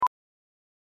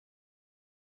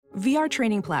VR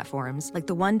training platforms, like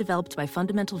the one developed by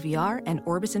Fundamental VR and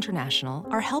Orbis International,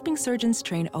 are helping surgeons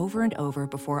train over and over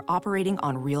before operating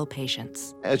on real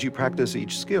patients. As you practice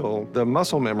each skill, the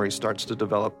muscle memory starts to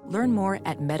develop. Learn more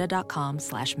at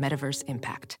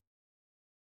meta.com/metaverseimpact.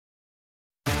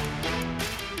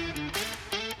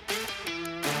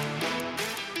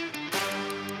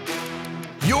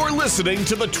 You're listening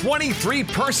to the 23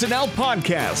 Personnel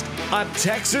Podcast, a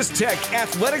Texas Tech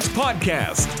athletics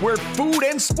podcast where food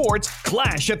and sports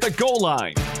clash at the goal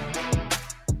line.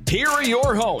 Here are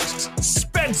your hosts,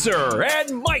 Spencer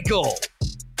and Michael.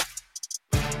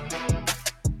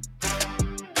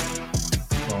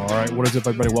 All right, what is up,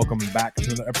 everybody? Welcome back to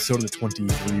another episode of the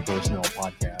 23 Personnel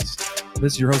Podcast.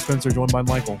 This is your host, Spencer, joined by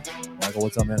Michael. Michael,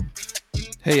 what's up, man?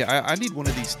 Hey, I need one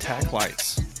of these tack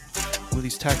lights. One of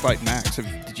these tack light Max.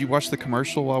 Did you watch the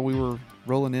commercial while we were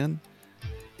rolling in?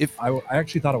 I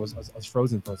actually thought I was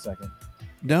frozen for a second.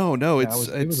 No, it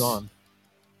was on.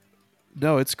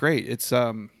 No, it's great. It's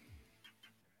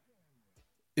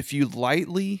if you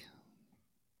lightly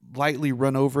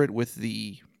run over it with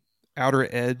the outer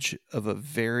edge of a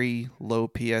very low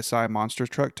PSI monster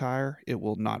truck tire, it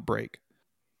will not break.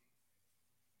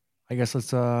 I guess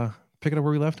let's pick it up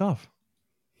where we left off.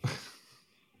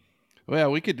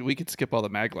 Well, we could skip all the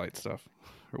mag light stuff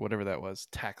or whatever that was.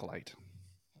 Tack light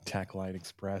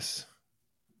express.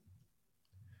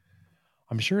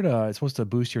 I'm sure it's supposed to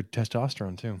boost your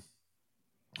testosterone too.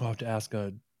 I'll have to ask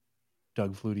Doug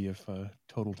Flutie if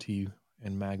Total T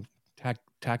and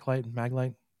tack light,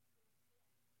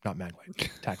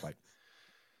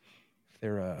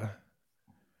 they're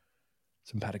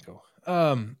simpatico.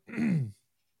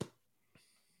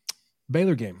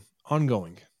 Baylor game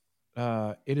ongoing.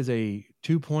 It is a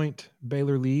 2-point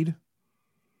Baylor lead,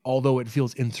 although it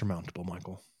feels insurmountable,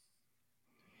 Michael.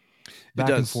 Back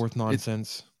and forth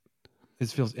nonsense. It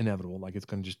feels inevitable, like it's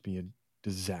going to just be a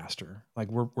disaster.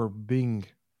 Like we're being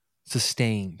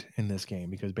sustained in this game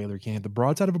because Baylor can't hit the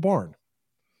broadside of a barn.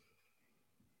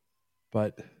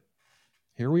 But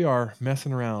here we are,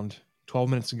 messing around. 12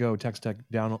 minutes to go, Texas Tech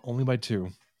down only by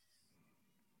 2.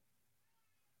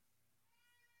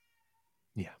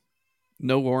 Yeah.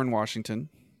 No Warren Washington.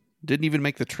 Didn't even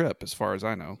make the trip, as far as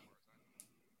I know,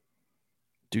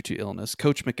 due to illness.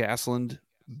 Coach McAsland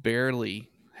barely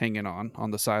hanging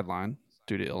on the sideline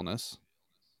due to illness.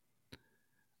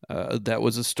 That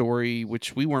was a story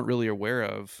which we weren't really aware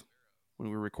of when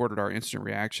we recorded our instant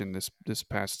reaction this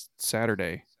past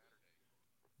Saturday.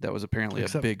 That was apparently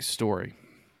a big story.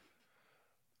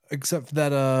 Except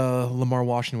that Lamar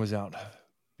Washington was out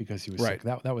because he was sick.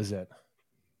 That was it.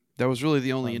 That was really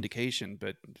the only indication,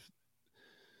 but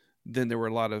then there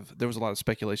was a lot of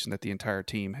speculation that the entire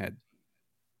team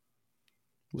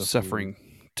was suffering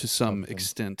to some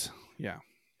extent. Yeah.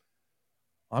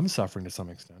 I'm suffering to some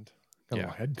extent. Got a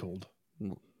little head cold.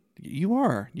 You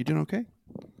are. You doing okay?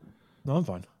 No, I'm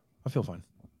fine. I feel fine.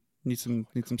 Need some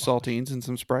saltines and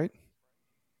some Sprite?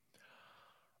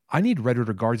 I need Red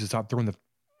Raider guards to stop throwing the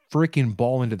freaking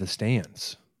ball into the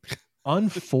stands.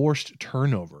 Unforced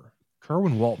turnover.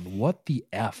 Kerwin Walton, what the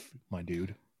F, my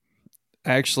dude?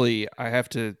 Actually, I have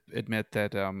to admit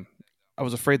that I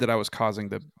was afraid that I was causing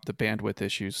the bandwidth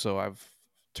issues, so I've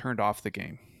turned off the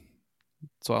game.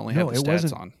 So I only have the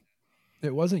stats on.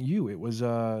 It wasn't you. It was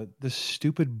the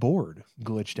stupid board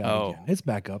glitched out again. It's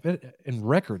back up in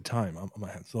record time.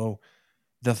 So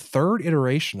the third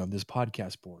iteration of this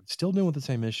podcast board, still dealing with the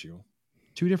same issue.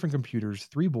 2 different computers,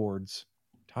 3 boards,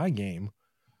 tie game.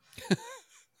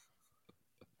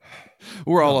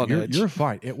 We're all on edge. You're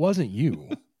fine. It wasn't you.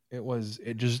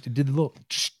 It did the little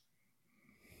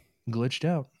glitched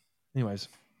out. Anyways,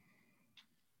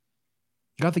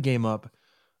 got the game up.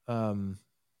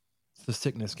 It's the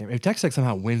sickness game. If Texas Tech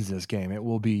somehow wins this game, it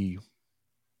will be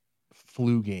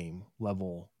flu game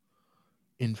level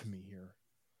infamy here.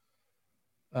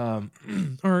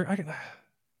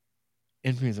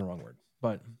 Infamy is the wrong word,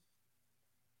 but.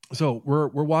 So we're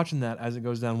watching that as it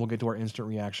goes down. We'll get to our instant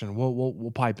reaction.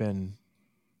 We'll pipe in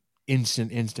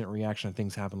instant reaction if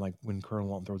things happen, like when Kerwin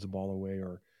Walton throws the ball away,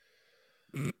 or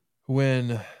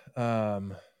when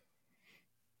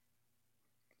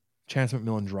Chance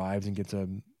McMillan drives and gets a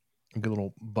good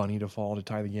little bunny to fall to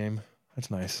tie the game. That's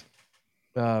nice.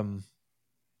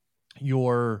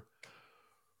 Your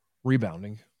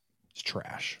rebounding is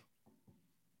trash.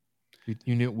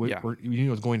 You knew you knew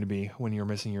it was going to be when you're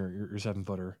missing your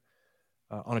 7-footer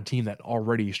on a team that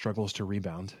already struggles to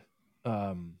rebound.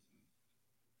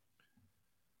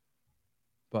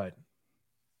 But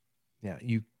yeah,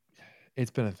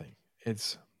 it's been a thing.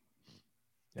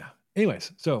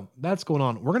 Anyways, so that's going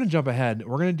on. We're gonna jump ahead.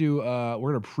 We're gonna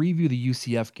preview the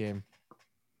UCF game.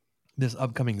 this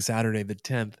upcoming Saturday, the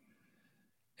 10th,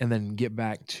 and then get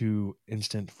back to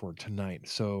instant for tonight.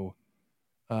 So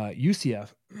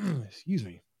UCF, excuse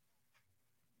me,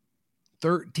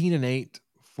 13-8,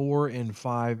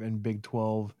 4-5 in Big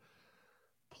 12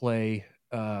 play.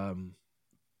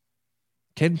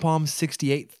 Ken Palm's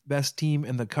 68th best team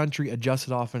in the country.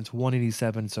 Adjusted offense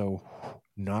 187, so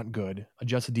not good.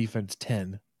 Adjusted defense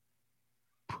 10,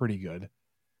 pretty good.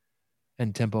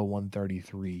 And tempo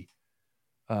 133.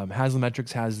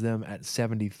 Haslametrics has them at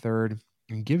 73rd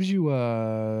and gives you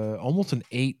almost an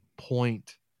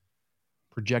 8-point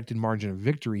projected margin of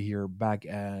victory here back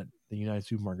at the United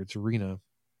Supermarkets Arena.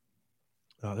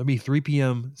 There'll be 3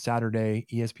 p.m. Saturday,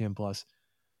 ESPN Plus.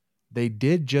 They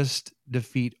did just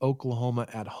defeat Oklahoma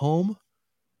at home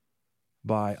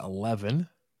by 11.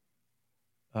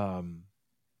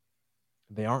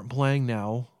 They aren't playing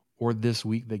now or this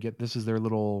week. This is their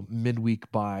little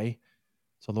midweek bye,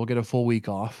 so they'll get a full week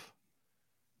off.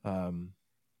 We'll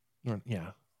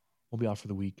be off for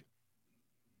the week.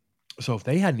 So if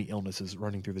they had any illnesses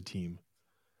running through the team,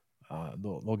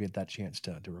 they'll get that chance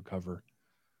to recover.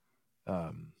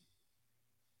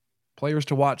 Players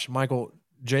to watch, Michael.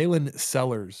 Jalen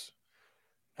Sellers,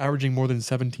 averaging more than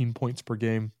 17 points per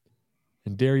game,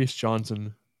 and Darius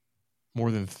Johnson, more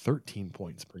than 13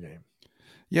 points per game.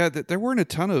 Yeah, there weren't a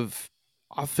ton of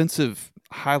offensive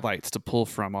highlights to pull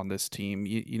from on this team.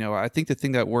 You know, I think the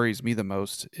thing that worries me the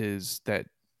most is that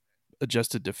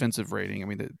adjusted defensive rating. I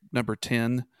mean, the number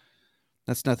 10,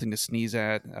 that's nothing to sneeze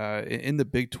at. In the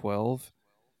Big 12,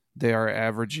 they are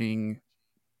averaging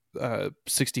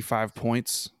 65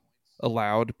 points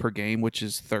allowed per game, which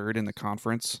is third in the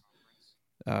conference.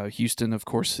 Houston, of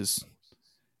course, is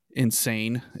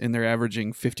insane, and they're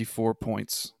averaging 54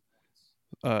 points,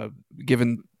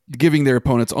 giving their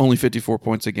opponents only 54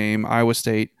 points a game. Iowa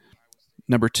State,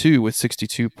 number 2 with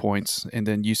 62 points, and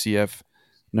then UCF,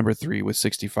 number 3 with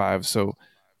 65. So,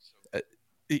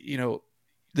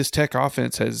 this Tech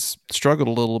offense has struggled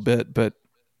a little bit, but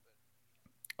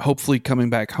hopefully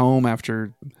coming back home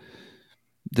after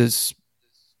this,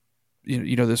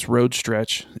 this road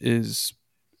stretch is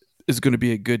going to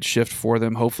be a good shift for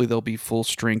them. Hopefully they'll be full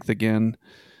strength again.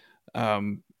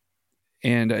 And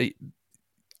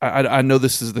I know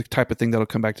this is the type of thing that'll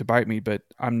come back to bite me, but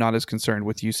I'm not as concerned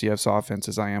with UCF's offense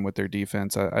as I am with their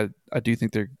defense. I do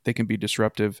think they can be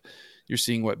disruptive. You're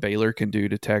seeing what Baylor can do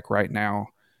to Tech right now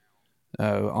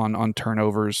on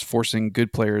turnovers, forcing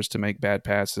good players to make bad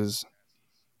passes.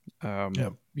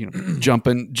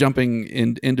 Jumping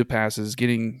into passes,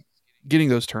 getting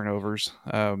those turnovers.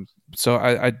 So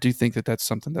I do think that that's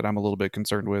something that I'm a little bit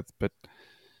concerned with, but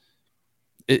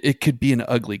it could be an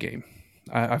ugly game.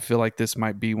 I feel like this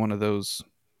might be one of those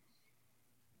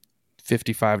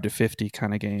 55-50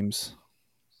 kind of games.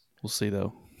 We'll see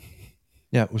though.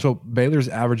 Yeah. So Baylor's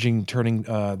averaging turning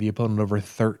the opponent over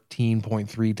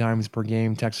 13.3 times per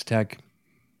game. Texas Tech,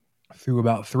 through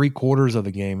about 3/4 of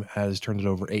the game, has turned it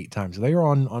over 8 times. So they are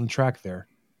on track there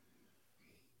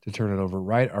to turn it over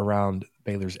right around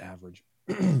Baylor's average.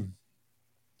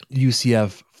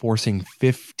 UCF forcing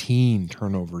 15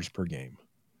 turnovers per game.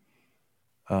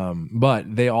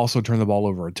 But they also turn the ball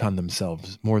over a ton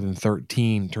themselves, more than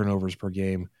 13 turnovers per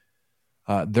game.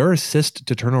 Their assist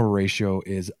to turnover ratio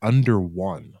is under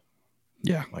 1.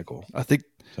 Yeah, Michael. I think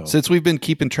since we've been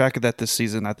keeping track of that this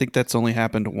season, I think that's only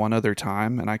happened one other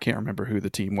time, and I can't remember who the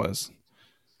team was.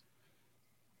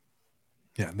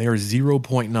 Yeah, they are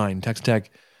 0.9. Texas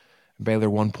Tech, Baylor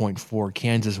 1.4,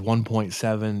 Kansas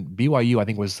 1.7, BYU I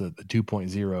think was the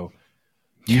 2.0,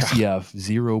 UCF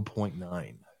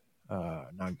 0.9.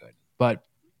 Not good. But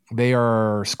they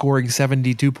are scoring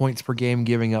 72 points per game,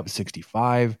 giving up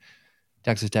 65.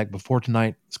 Texas Tech before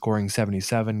tonight scoring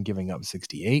 77, giving up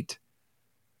 68.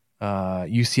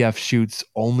 UCF shoots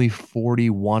only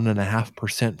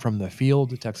 41.5% from the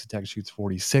field. Texas Tech shoots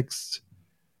 46.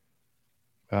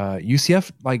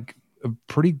 UCF like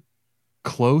pretty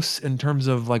close in terms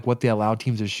of like what they allow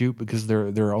teams to shoot because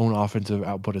their own offensive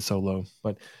output is so low.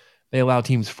 But they allow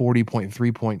teams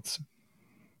 40.3 points.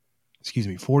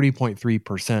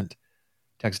 40.3%.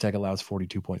 Texas Tech allows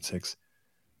 42.6.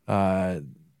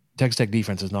 Texas Tech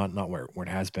defense is not where it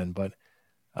has been, but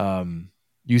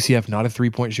UCF not a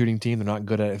 3-point shooting team. They're not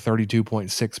good at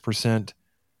 32.6%.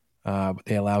 But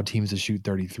they allow teams to shoot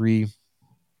 33.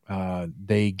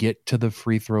 They get to the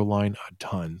free throw line a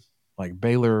ton. Like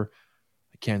Baylor,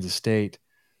 Kansas State,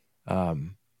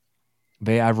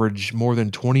 they average more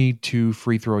than 22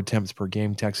 free throw attempts per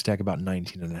game. Texas Tech about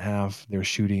 19.5. They're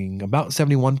shooting about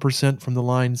 71% from the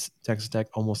lines. Texas Tech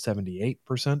almost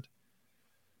 78%.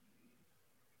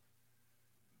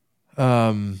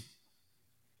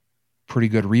 pretty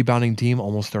good rebounding team,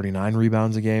 almost 39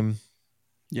 rebounds a game.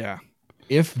 Yeah.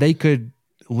 If they could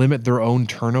limit their own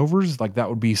turnovers, like that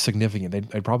would be significant.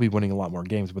 They'd probably be winning a lot more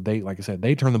games, but they, like I said,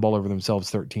 they turn the ball over themselves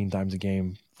 13 times a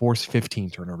game, force 15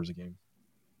 turnovers a game.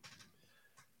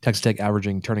 Texas Tech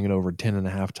averaging turning it over 10 and a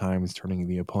half times, turning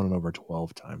the opponent over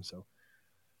 12 times. So,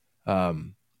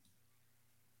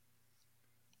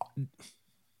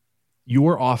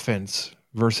 your offense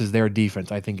versus their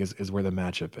defense, I think, is where the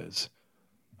matchup is.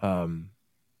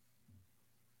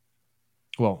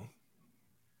 Well,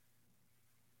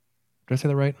 did I say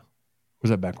that right? Or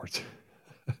was that backwards?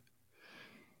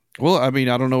 Well, I mean,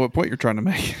 I don't know what point you're trying to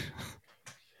make.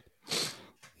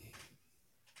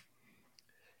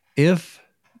 If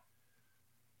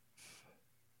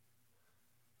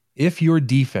your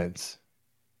defense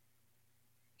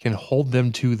can hold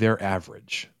them to their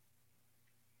average,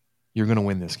 you're going to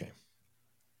win this game.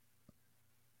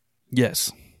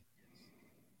 Yes.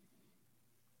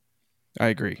 I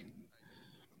agree.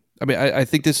 I mean, I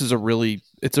think this is a really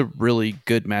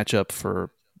good matchup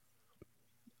for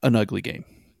an ugly game.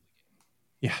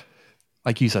 Yeah.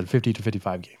 Like you said, 50 to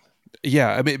 55 game.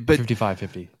 Yeah. I mean, but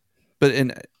 55-50. But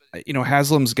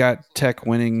Haslam's got Tech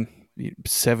winning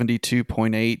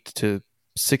 72.8 to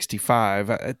 65.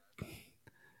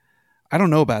 I don't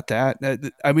know about that.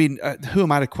 I mean, who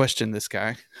am I to question this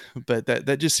guy? But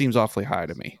that just seems awfully high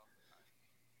to me.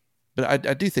 But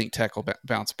I do think Tech will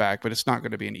bounce back, but it's not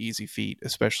going to be an easy feat,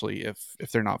 especially if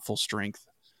they're not full strength.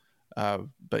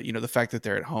 But, the fact that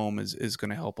they're at home is going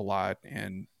to help a lot.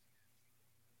 And,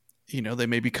 they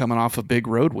may be coming off a big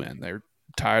road win. They're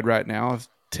tied right now,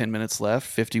 10 minutes left,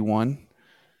 51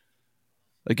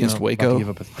 against Waco.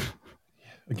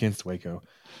 Against Waco.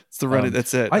 It's the running.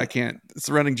 That's it. I can't. It's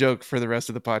the running joke for the rest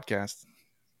of the podcast.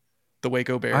 The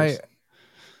Waco Bears.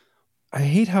 I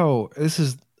hate how this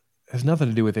has nothing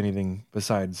to do with anything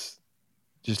besides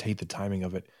just hate the timing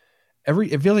of it.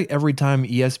 It feels like every time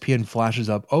ESPN flashes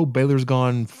up, oh, Baylor's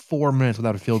gone 4 minutes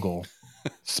without a field goal.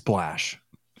 Splash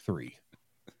 3.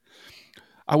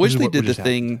 I wish they did the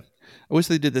thing. I wish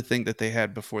they did the thing that they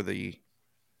had before the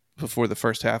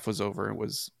first half was over. It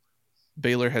was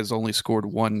Baylor has only scored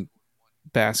one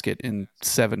basket in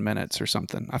 7 minutes or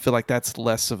something. I feel like that's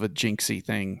less of a jinxy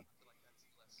thing.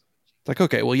 It's like,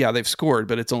 okay, well, yeah, they've scored,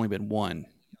 but it's only been one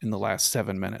in the last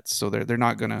 7 minutes. So they're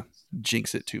not going to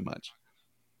jinx it too much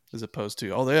as opposed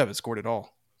to, oh, they haven't scored at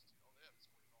all.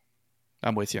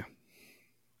 I'm with you.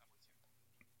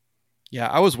 Yeah,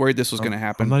 I was worried this was going to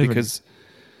happen because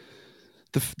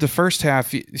the first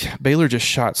half, Baylor just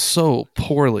shot so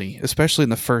poorly, especially in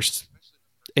the first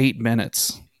 8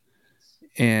 minutes.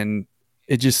 And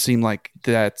it just seemed like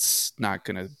that's not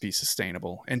going to be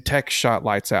sustainable. And Tech shot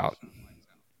lights out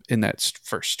in that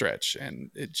first stretch.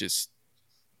 And it just,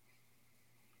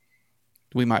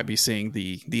 we might be seeing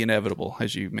the inevitable,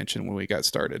 as you mentioned when we got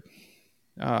started.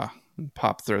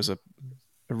 Pop throws a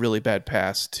really bad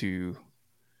pass to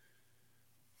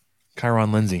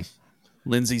Kyron Lindsey.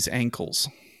 Lindsey's ankles.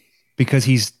 Because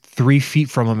he's 3 feet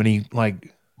from him and he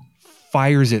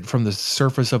fires it from the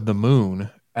surface of the moon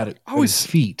at his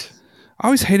feet. I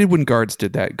always hated when guards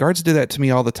did that. Guards did that to me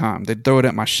all the time. They'd throw it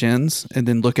at my shins and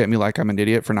then look at me like I'm an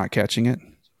idiot for not catching it.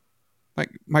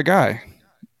 Like, my guy.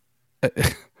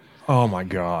 Oh my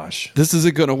gosh. This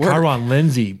isn't going to work. Kyron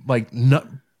Lindsey,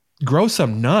 grow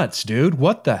some nuts, dude.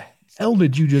 What the hell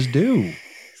did you just do?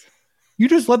 You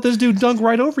just let this dude dunk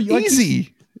right over you.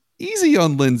 Easy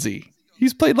on Lindsey.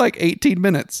 He's played 18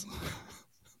 minutes.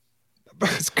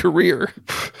 His career.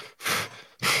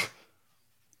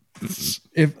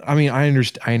 I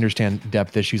understand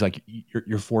depth issues. Like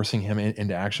you're forcing him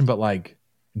into action, but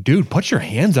dude, put your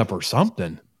hands up or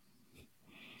something.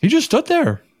 He just stood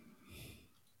there.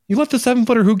 You let the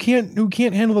 7-footer who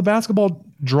can't handle the basketball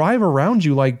drive around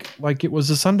you like it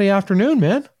was a Sunday afternoon,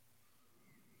 man.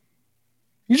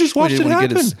 You just watched it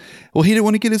happen. He didn't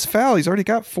want to get his foul. He's already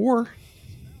got 4.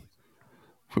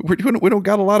 We don't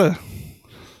got a lot of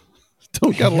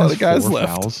guys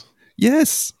left. Fouls?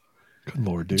 Yes. Good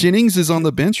Lord, dude. Jennings is on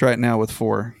the bench right now with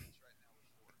 4.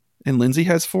 And Lindsey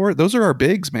has 4. Those are our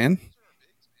bigs, man.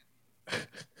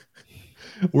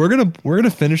 We're gonna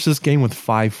finish this game with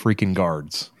 5 freaking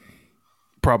guards.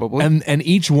 Probably. And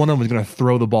each one of them is gonna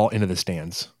throw the ball into the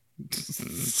stands.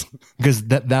 Because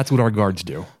that's what our guards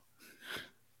do.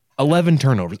 11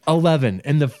 turnovers. 11.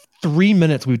 In the 3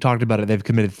 minutes we've talked about it, they've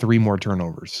committed 3 more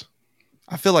turnovers.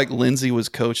 I feel like Lindsey was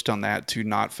coached on that to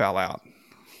not foul out.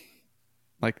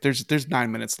 There's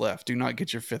 9 minutes left. Do not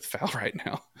get your 5th foul right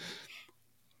now.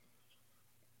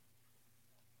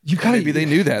 Maybe they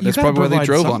knew that. That's probably why they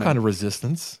drove on it. Some kind of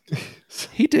resistance.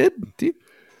 He did.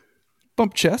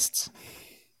 Bump chests.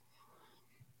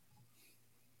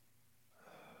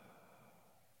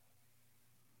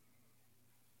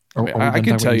 I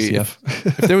can tell you, if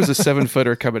there was a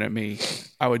 7-footer coming at me,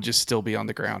 I would just still be on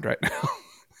the ground right now.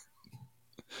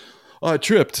 I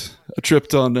tripped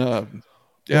on.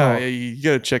 You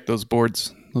got to check those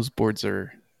boards. Those boards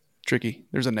are tricky.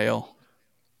 There's a nail.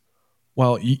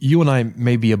 Well, you and I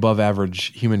may be above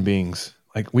average human beings.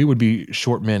 Like we would be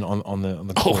short men on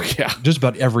the court. Oh yeah, just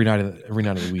about every night of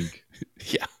the week.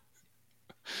 Yeah,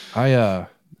 I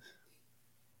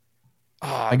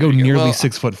go nearly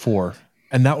 6'4",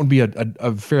 and that would be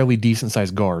a fairly decent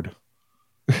sized guard.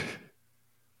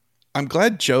 I'm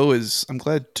glad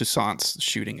Toussaint's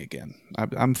shooting again.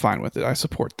 I'm fine with it. I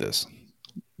support this.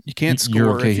 You can't score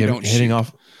You're okay if you don't hitting shoot.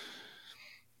 off.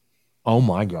 Oh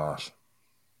my gosh.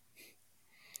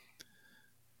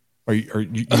 Are you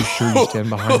sure you stand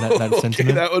behind that sentiment?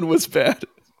 Okay, that one was bad.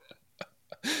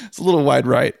 It's a little wide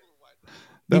right.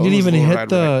 You didn't even hit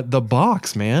the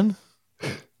box, man.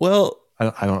 Well,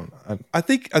 I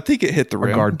think it hit the rim.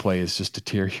 Our guard play is just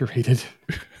deteriorated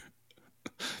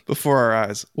before our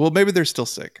eyes. Well, maybe they're still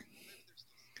sick.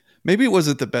 Maybe it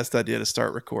wasn't the best idea to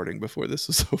start recording before this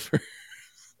was over.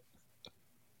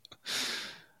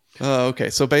 Okay,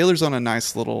 so Baylor's on a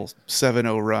nice little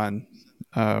 7-0 run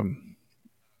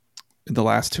in the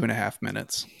last 2.5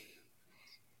 minutes.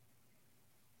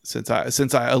 Since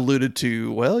I alluded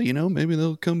to, well, maybe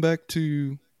they'll come back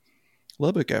to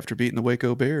Lubbock after beating the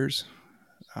Waco Bears.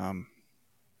 Not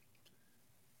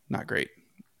great.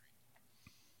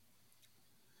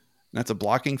 That's a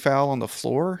blocking foul on the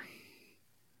floor.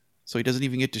 So he doesn't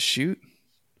even get to shoot.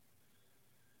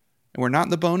 And we're not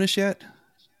in the bonus yet.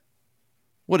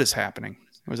 What is happening?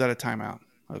 Or is that a timeout?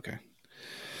 Okay.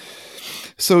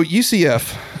 So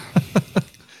UCF.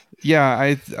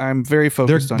 Yeah, I'm very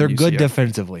focused on they're UCF. good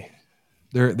defensively.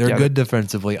 They're good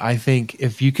defensively. I think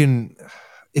if you can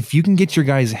get your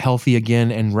guys healthy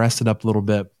again and rested up a little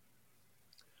bit,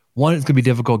 one, it's going to be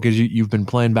difficult because you've been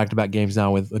playing back-to-back games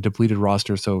now with a depleted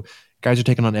roster. So guys are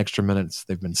taking on extra minutes.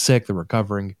 They've been sick. They're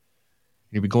recovering.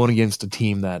 You'll be going against a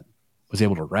team that was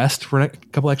able to rest for a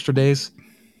couple extra days.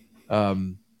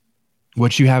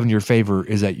 What you have in your favor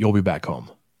is that you'll be back home.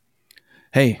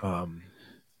 Hey,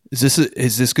 is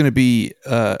this going to be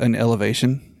an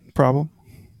elevation problem?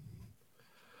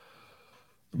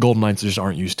 Golden Knights just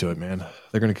aren't used to it, man.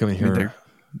 They're going to come in here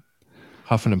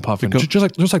huffing and puffing,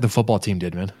 just like the football team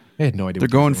did, man. They had no idea. They're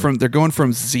going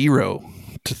from 0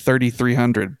 to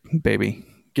 3,300, baby.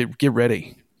 Get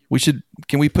ready.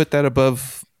 Can we put that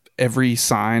above every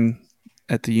sign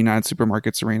at the United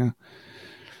Supermarkets Arena?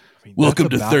 Welcome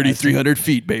to 3,300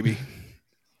 feet, baby.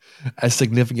 As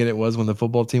significant it was when the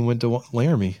football team went to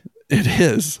Laramie. It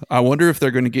is. I wonder if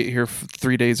they're going to get here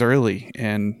 3 days early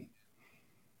and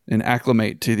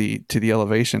acclimate to the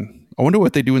elevation. I wonder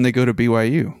what they do when they go to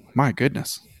BYU. My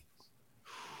goodness,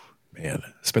 man,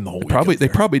 spend the whole week. They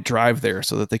probably drive there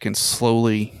so that they can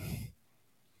slowly.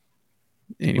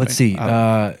 Anyway, let's see.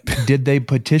 Did they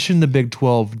petition the Big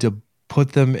 12 to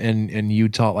put them in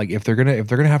Utah? Like if they're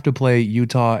gonna have to play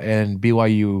Utah and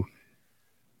BYU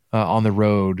on the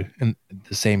road in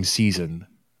the same season,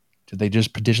 did they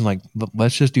just petition like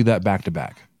let's just do that back to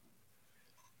back?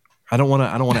 I don't want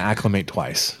to acclimate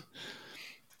twice.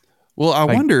 Well, I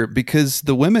wonder because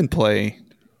the women play.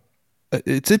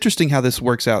 It's interesting how this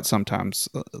works out sometimes.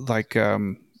 Like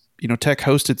Tech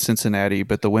hosted Cincinnati,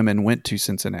 but the women went to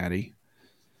Cincinnati,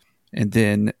 and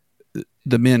then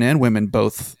the men and women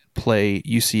both play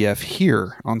UCF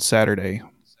here on Saturday.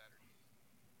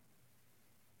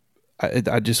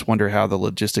 I just wonder how the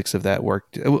logistics of that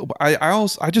worked.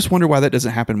 I just wonder why that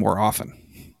doesn't happen more often.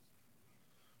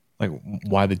 Like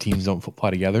why the teams don't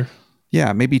play together?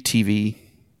 Yeah, maybe TV,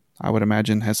 I would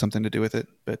imagine, has something to do with it.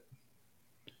 But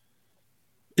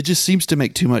it just seems to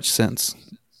make too much sense.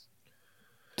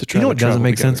 What doesn't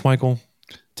make sense, Michael?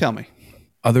 Tell me.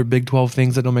 Other Big 12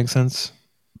 things that don't make sense?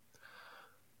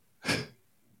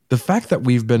 The fact that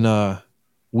we've been,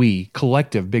 we,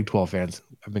 collective Big 12 fans,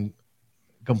 have been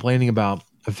complaining about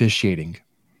officiating.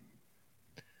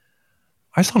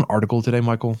 I saw an article today,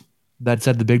 Michael, that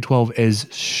said the Big 12 is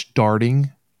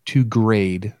starting to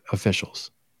grade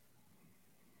officials.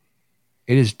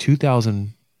 It is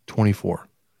 2024.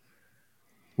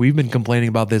 We've been complaining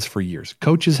about this for years.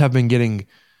 Coaches have been getting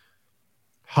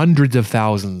hundreds of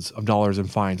thousands of dollars in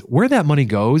fines. Where that money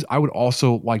goes, I would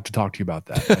also like to talk to you about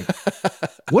that. Like,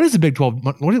 what is the Big 12?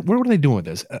 What are they doing with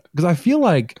this? Because I feel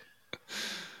like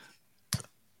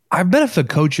I bet if the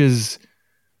coaches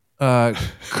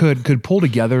could pull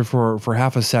together for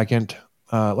half a second,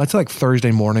 let's say like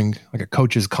Thursday morning, like a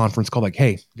coaches conference call, like,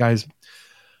 hey guys,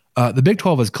 the Big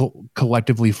 12 has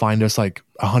collectively fined us like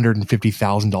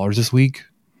 $150,000 this week.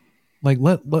 Like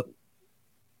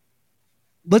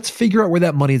let's figure out where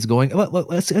that money is going.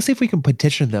 Let's see if we can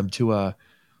petition them to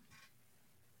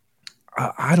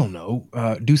I don't know,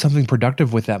 do something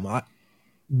productive with them.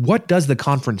 What does the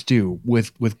conference do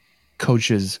with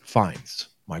coaches' fines,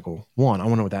 Michael? One, I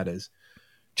want to know what that is.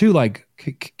 Two, like,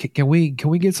 can we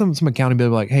get some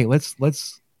accountability? Like, hey, let's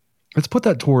put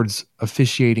that towards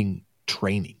officiating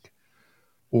training,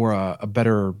 or a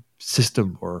better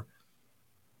system, or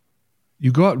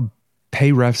you go out and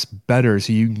pay refs better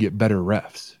so you can get better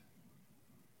refs.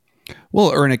 Well,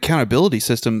 or an accountability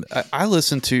system. I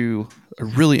listened to a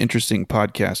really interesting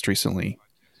podcast recently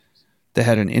that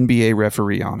had an NBA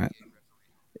referee on it.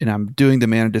 And I'm doing the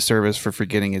man a disservice for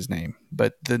forgetting his name.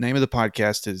 But the name of the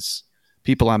podcast is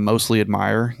People I Mostly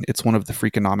Admire. It's one of the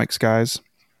Freakonomics guys.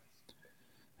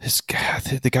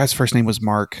 The guy's first name was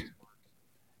Mark.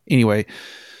 Anyway,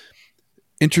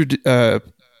 he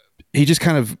just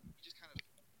kind of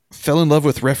fell in love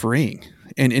with refereeing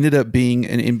and ended up being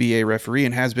an NBA referee,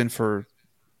 and has been for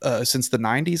since the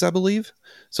 90s, I believe.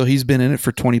 So he's been in it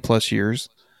for 20 plus years.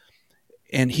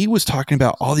 And he was talking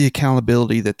about all the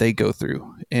accountability that they go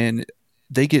through, and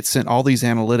they get sent all these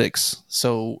analytics.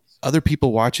 So other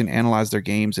people watch and analyze their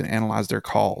games and analyze their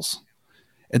calls,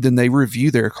 and then they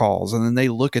review their calls, and then they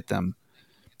look at them,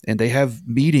 and they have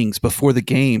meetings before the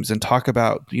games and talk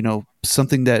about,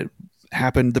 something that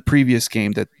happened the previous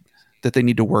game that they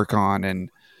need to work on. And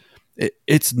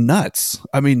it's nuts.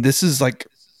 I mean, this is like,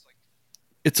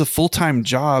 it's a full-time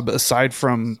job aside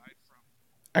from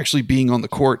actually being on the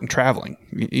court and traveling,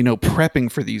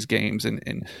 prepping for these games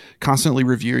and constantly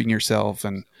reviewing yourself.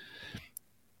 And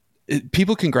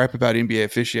people can gripe about NBA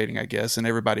officiating, I guess, and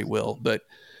everybody will, but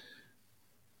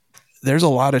there's a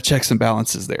lot of checks and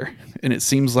balances there. And it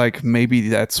seems like maybe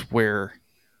that's where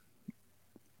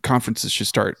conferences should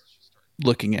start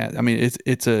looking at. I mean,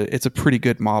 it's a pretty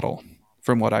good model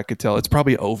from what I could tell. It's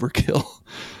probably overkill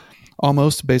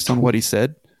almost based on what he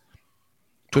said.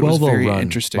 But it was very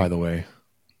interesting, by the way.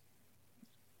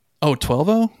 Oh,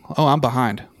 12-0? Oh, I'm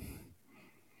behind.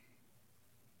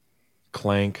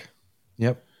 Clank.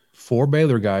 Yep. 4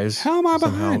 Baylor guys. How am I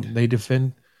behind? They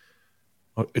defend.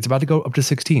 Oh, it's about to go up to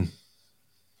 16.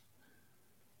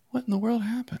 What in the world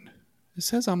happened? It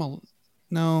says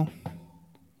no.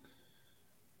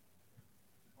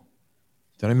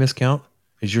 Did I miscount?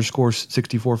 Is your score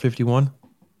 64-51?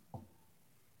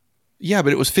 Yeah,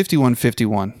 but it was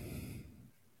 51-51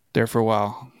 there for a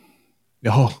while.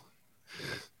 Oh.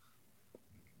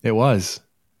 It was.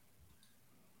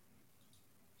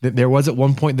 There was at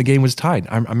one point the game was tied.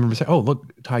 I remember saying, "Oh,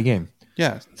 look, tie game."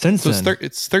 Yeah. Since so then,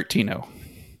 it's 13-0.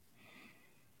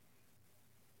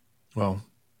 Well,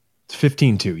 it's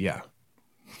 15-2. Yeah,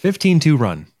 15-2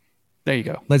 run. There you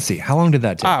go. Let's see. How long did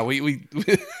that take? We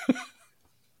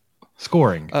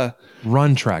Scoring.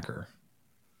 Run tracker.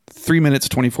 3 minutes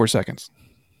 24 seconds.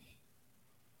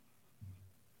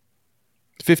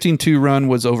 15-2 run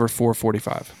was over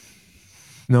 4:45.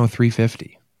 No,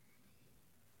 3:50.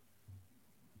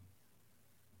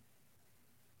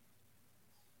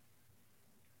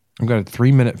 I've got a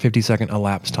 3 minute 50-second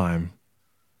elapsed time.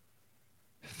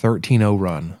 13-0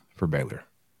 run for Baylor.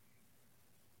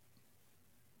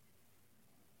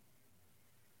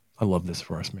 I love this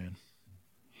for us, man.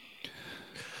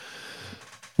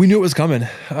 We knew it was coming.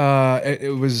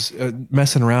 It was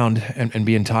messing around and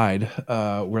being tied.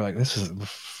 We're like, this is,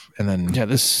 and then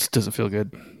this doesn't feel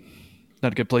good.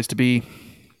 Not a good place to be.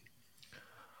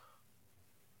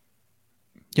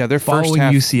 Yeah, their following first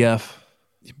half, UCF.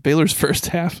 Baylor's first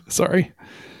half. Sorry,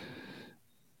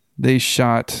 they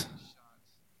shot.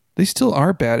 They still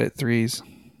are bad at threes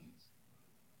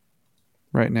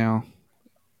right now.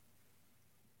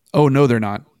 Oh no, they're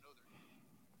not.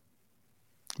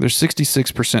 They're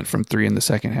 66% from three in the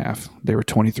second half. They were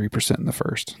 23% in the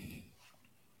first.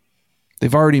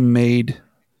 They've already made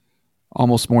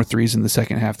almost more threes in the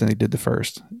second half than they did the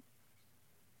first.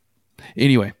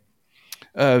 Anyway,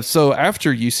 so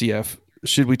after UCF,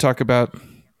 should we talk about?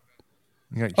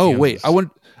 Oh wait, I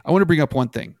want to bring up one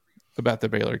thing about the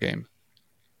Baylor game.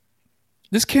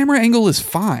 This camera angle is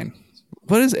fine.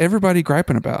 What is everybody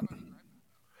griping about?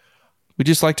 We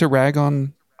just like to rag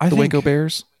on the Waco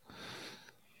Bears.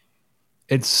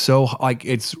 It's so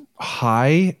it's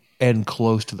high and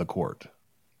close to the court.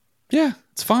 Yeah,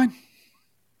 it's fine.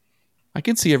 I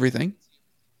can see everything.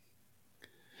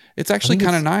 It's actually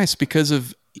kind of nice because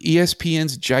of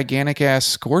ESPN's gigantic ass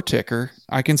score ticker.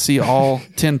 I can see all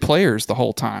 10 players the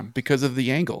whole time because of the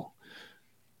angle.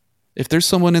 If there's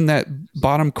someone in that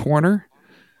bottom corner,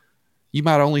 you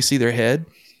might only see their head.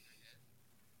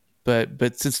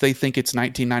 But since they think it's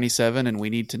 1997 and we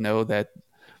need to know that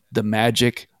the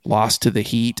magic lost to the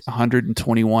Heat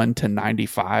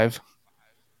 121-95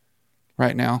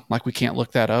 right now. Like, we can't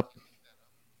look that up.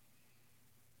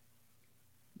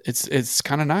 It's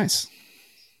kind of nice.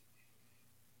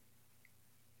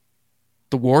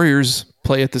 The Warriors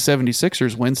play at the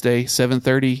 76ers Wednesday,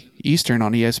 7:30 Eastern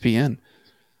on ESPN.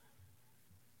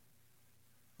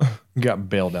 Got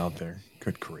bailed out there.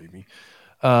 Good gravy.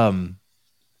 Oh,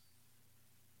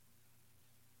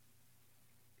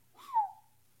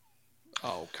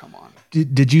 come on.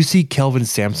 Did you see Kelvin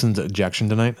Sampson's ejection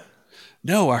tonight?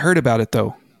 No, I heard about it,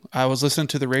 though. I was listening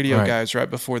to the radio guys right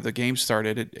before the game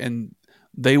started, and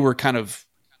they were kind of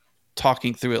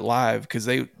talking through it live because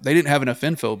they didn't have enough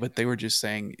info, but they were just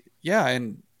saying, yeah,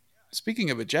 and speaking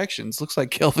of ejections, looks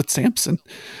like Kelvin Sampson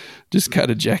just got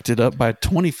ejected up by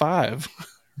 25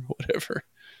 or whatever.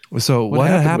 So what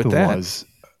happened was,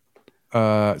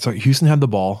 so Houston had the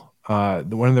ball.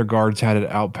 One of their guards had it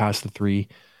out past the three,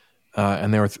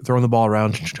 and they were throwing the ball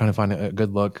around trying to find a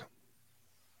good look.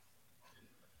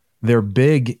 Their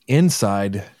big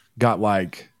inside got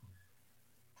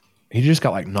he just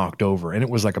got knocked over, and it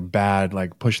was like a bad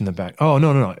pushing the back. Oh,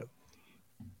 no.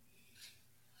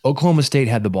 Oklahoma State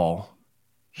had the ball.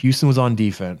 Houston was on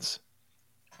defense.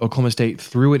 Oklahoma State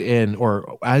threw it in,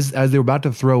 or as they were about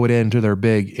to throw it into their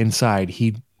big inside,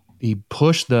 he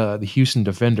pushed the Houston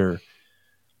defender,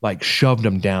 shoved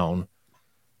him down.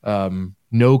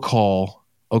 No call.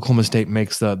 Oklahoma State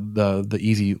makes the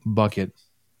easy bucket.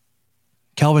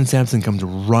 Kelvin Sampson comes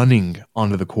running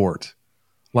onto the court.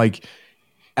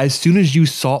 As soon as you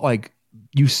saw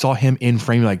him in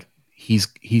frame,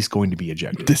 he's going to be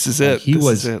ejected. This is it.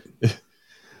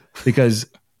 Because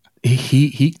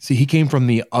he came from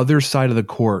the other side of the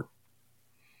court.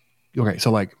 Okay,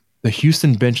 so the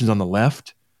Houston bench is on the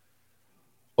left.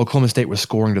 Oklahoma State was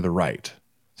scoring to the right.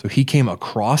 So he came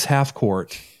across half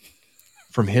court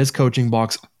from his coaching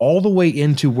box all the way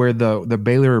into where the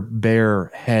Baylor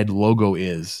Bear head logo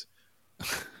is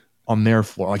on their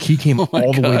floor. He came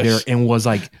all the way there and was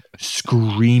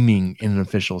screaming in an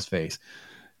official's face.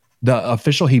 The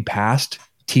official he passed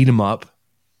teed him up,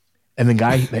 and the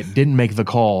guy that didn't make the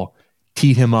call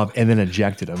teed him up and then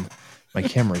ejected him. My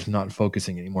camera is not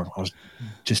focusing anymore. I was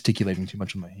gesticulating too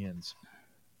much with my hands.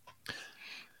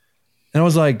 And I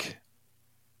was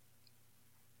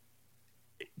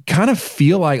kind of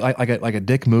feel like a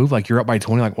dick move. You're up by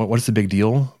 20. What's the big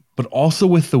deal? But also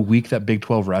with the week that Big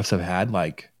 12 refs have had,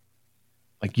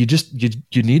 you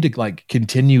need to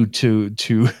continue to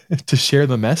share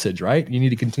the message, right? You need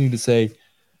to continue to say,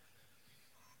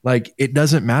 it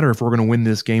doesn't matter if we're going to win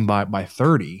this game by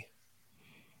 30.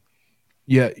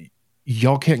 Yeah,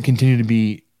 y'all can't continue to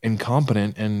be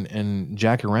incompetent and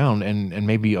jack around and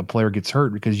maybe a player gets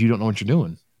hurt because you don't know what you're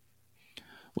doing.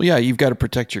 Well, yeah, you've got to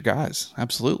protect your guys.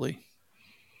 Absolutely.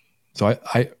 So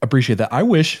I appreciate that. I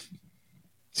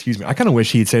kind of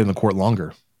wish he had stayed in the court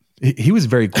longer. He was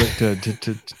very quick to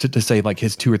say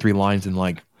his 2 or 3 lines and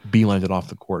beelines it off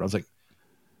the court. I was like,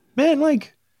 man,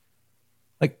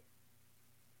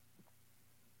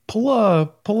 pull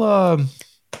a oh,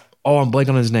 I'm blanking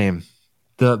on his name.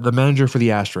 The manager for the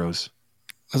Astros.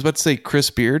 I was about to say Chris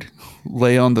Beard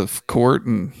lay on the court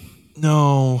and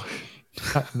no,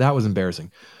 that was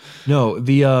embarrassing. No,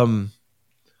 I'm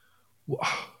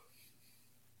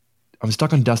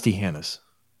stuck on Dusty Hannes.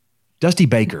 Dusty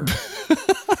Baker.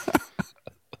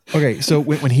 Okay, so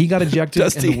when he got ejected,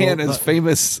 Dusty Hannes,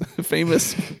 famous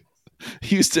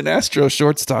Houston Astros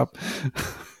shortstop.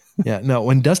 Yeah, no,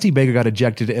 when Dusty Baker got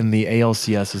ejected in the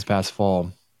ALCS this past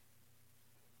fall,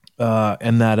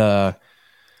 and that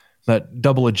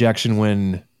double ejection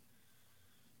when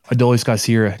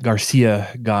Adolis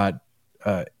Garcia got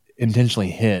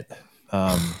intentionally hit.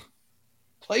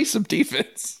 Play some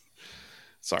defense.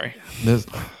 Sorry.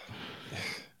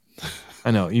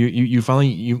 I know you finally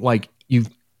you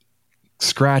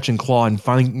scratch and claw and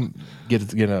finally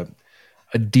get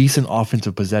a decent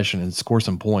offensive possession and score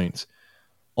some points,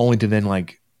 only to then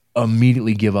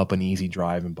immediately give up an easy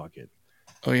drive and bucket.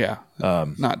 Oh yeah,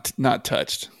 not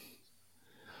touched.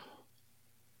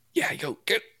 Yeah, go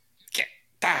get.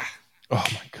 Oh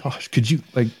my gosh, could you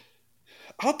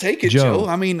I'll take it, Joe.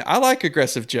 I mean, I like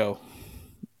aggressive Joe.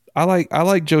 I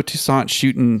like Joe Toussaint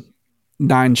shooting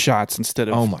 9 shots instead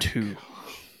of 2.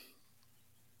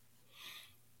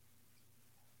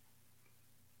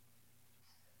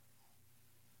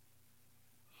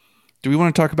 Do we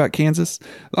want to talk about Kansas?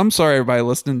 I'm sorry, everybody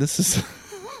listening. This is.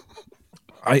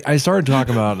 I started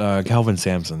talking about Kelvin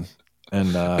Sampson,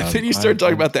 and then you started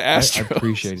talking about the Astros. I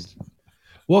appreciate it.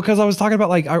 Well, because I was talking about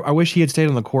I wish he had stayed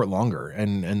on the court longer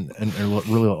and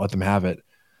really let them have it.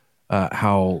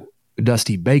 How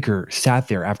Dusty Baker sat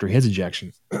there after his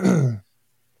ejection and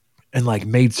like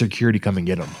made security come and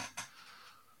get him.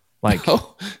 Like,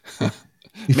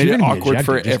 made it awkward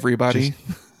for everybody.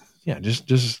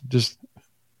 Just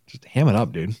ham it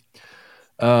up, dude.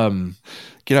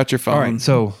 Get out your phone. All right,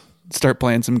 so start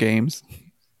playing some games.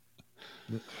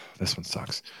 This one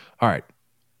sucks. All right.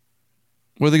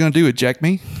 What are they going to do? Eject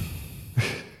me?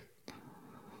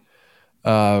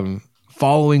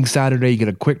 Following Saturday, you get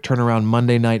a quick turnaround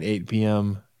Monday night, 8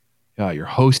 p.m. You're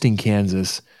hosting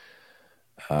Kansas,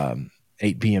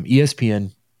 8 p.m.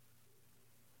 ESPN.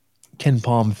 Ken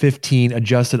Palm, 15.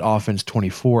 Adjusted offense,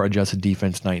 24. Adjusted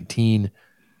defense, 19.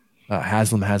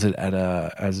 Haslam has it at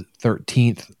as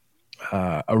 13th.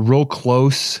 A real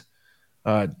close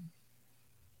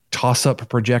toss-up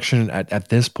projection at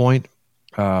this point.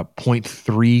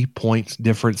 0.3 points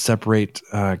difference separate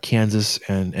Kansas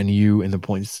and you in the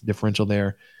points differential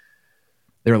there.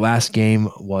 Their last game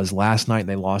was last night.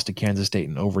 They lost to Kansas State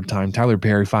in overtime. Tyler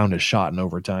Perry found a shot in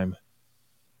overtime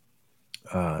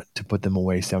to put them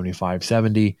away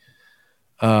 75-70.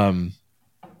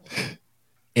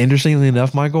 Interestingly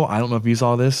enough, Michael, I don't know if you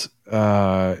saw this.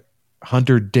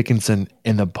 Hunter Dickinson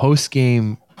in the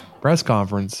post-game press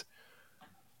conference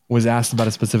was asked about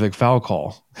a specific foul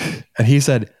call, and he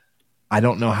said, "I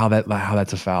don't know how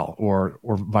that's a foul, or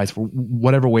vice versa,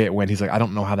 whatever way it went." He's like, "I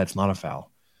don't know how that's not a foul."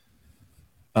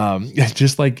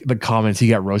 Just like the comments, he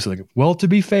got roasted. Like, well, to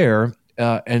be fair,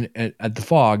 and at the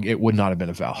Fog, it would not have been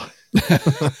a foul,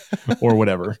 or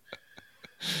whatever.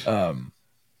 So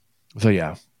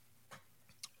yeah,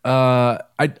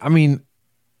 I mean,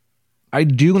 I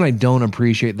do and I don't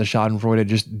appreciate the Schadenfreude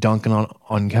just dunking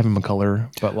on Kevin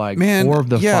McCullough, but like 4 of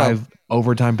the 5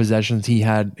 overtime possessions, he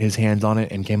had his hands on it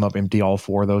and came up empty all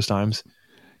 4 of those times.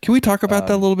 Can we talk about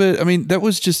that a little bit? I mean, that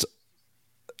was just,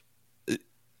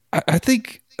 I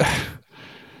think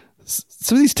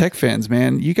some of these Tech fans,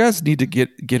 man, you guys need to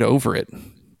get over it.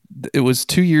 It was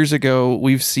 2 years ago.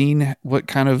 We've seen what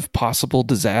kind of possible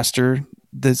disaster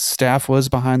the staff was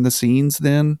behind the scenes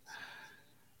then.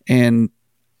 And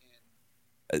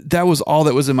that was all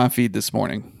that was in my feed this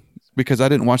morning because I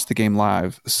didn't watch the game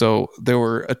live. So there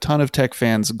were a ton of Tech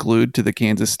fans glued to the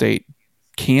Kansas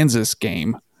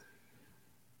game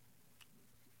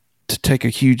to take a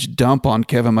huge dump on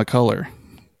Kevin McCullough.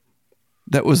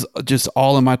 That was just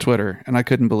all in my Twitter, and I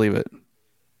couldn't believe it.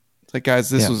 It's like,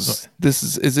 guys,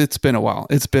 it's been a while.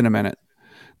 It's been a minute.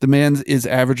 The man is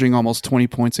averaging almost 20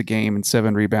 points a game and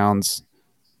 7 rebounds.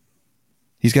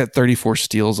 He's got 34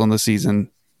 steals on the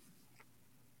season.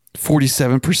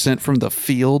 47% from the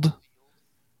field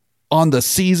on the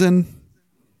season.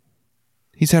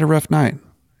 He's had a rough night.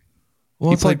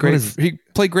 Well, he played great. He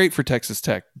played great for Texas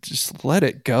Tech. Just let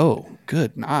it go.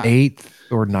 Good night. 8th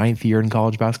or 9th year in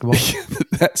college basketball.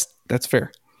 That's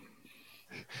fair.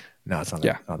 No, it's not.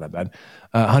 Not that bad.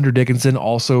 Hunter Dickinson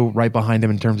also right behind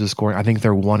him in terms of scoring. I think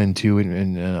they're 1 and 2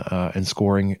 in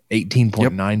scoring.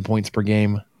 18.9 points per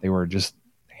game. They were just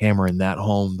hammering that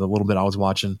home. The little bit I was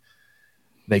watching,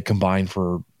 they combined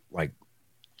for like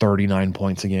 39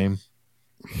 points a game.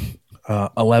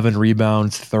 11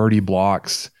 rebounds, 30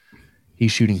 blocks.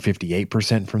 He's shooting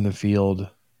 58% from the field,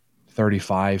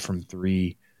 35 from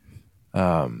 3.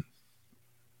 KJ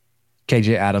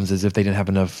Adams, as if they didn't have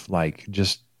enough, like,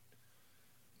 just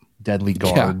deadly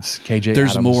guards. Yeah, KJ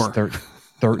there's Adams, more.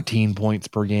 13 points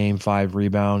per game, 5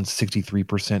 rebounds,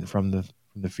 63% from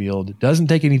the field. Doesn't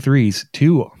take any threes.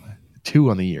 Two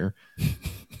on the year.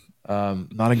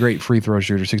 Not a great free throw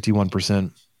shooter,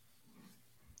 61%.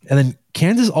 And then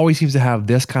Kansas always seems to have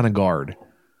this kind of guard,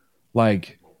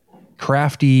 like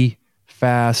crafty,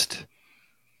 fast.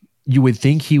 You would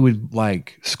think he would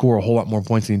like score a whole lot more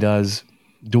points than he does.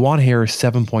 DeJuan Harris,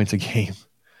 7 points a game,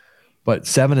 but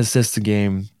 7 assists a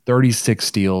game, 36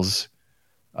 steals,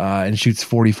 and shoots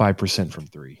 45% from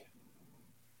 3.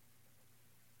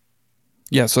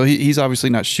 Yeah, so he's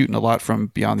obviously not shooting a lot from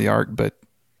beyond the arc, but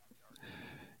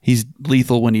he's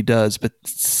lethal when he does. But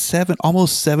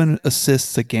almost 7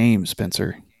 assists a game,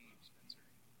 Spencer.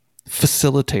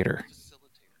 Facilitator.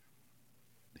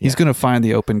 He's going to find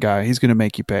the open guy. He's going to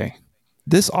make you pay.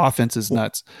 This offense is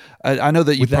nuts. I know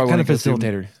that you with probably that kind of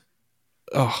facilitator.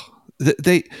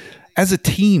 They as a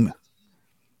team,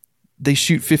 they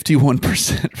shoot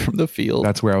 51% from the field.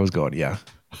 That's where I was going. Yeah,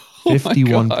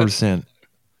 51%.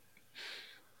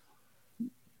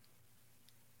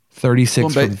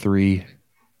 36 from 3.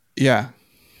 Yeah.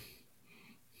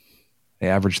 They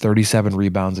average 37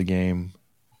 rebounds a game.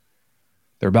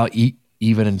 They're about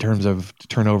even in terms of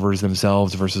turnovers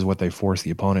themselves versus what they force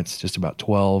the opponents, just about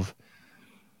 12.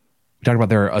 We talked about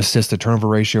their assist to turnover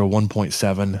ratio,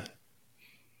 1.7.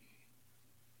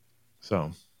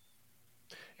 So,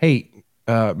 hey,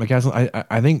 McCaslin,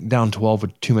 I think down 12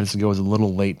 with 2 minutes to go is a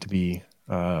little late to be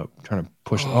trying to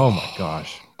push. Oh my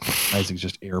gosh. Isaac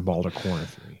just airballed a corner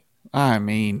 3. I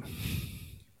mean,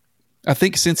 I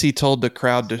think since he told the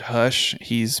crowd to hush,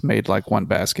 he's made like 1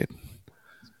 basket.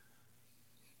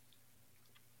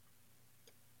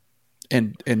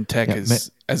 And Tech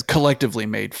has collectively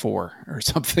made 4 or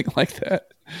something like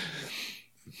that.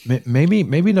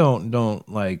 Maybe don't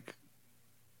like.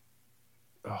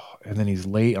 Oh, and then he's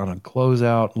late on a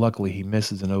closeout. Luckily, he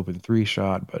misses an open 3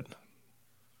 shot. But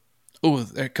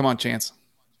come on, Chance!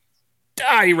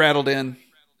 He rattled in.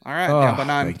 All right, down by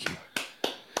 9. Thank you.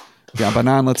 Down by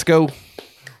 9. Let's go.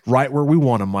 Right where we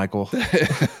want him, Michael.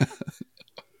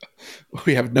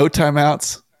 We have no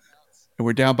timeouts, and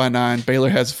we're down by 9. Baylor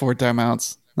has 4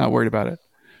 timeouts. Not worried about it.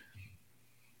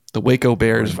 The Waco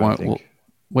Bears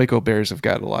Waco Bears have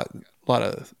got a lot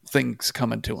of things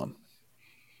coming to them.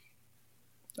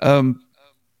 So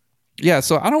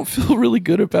I don't feel really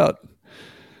good about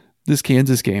this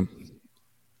Kansas game.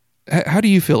 How do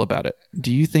you feel about it?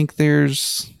 Do you think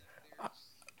there's?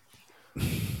 I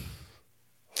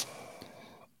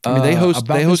mean, they host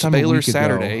Baylor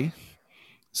Saturday,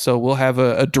 so we'll have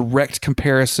a direct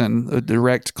comparison, a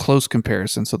direct close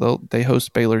comparison. So they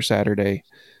host Baylor Saturday,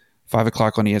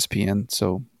 5:00 on ESPN.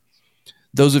 So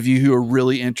those of you who are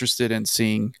really interested in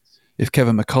seeing if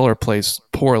Kevin McCullough plays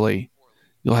poorly,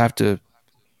 you'll have to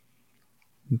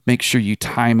make sure you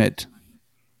time it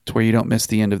to where you don't miss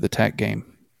the end of the Tech game.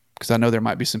 Because I know there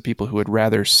might be some people who would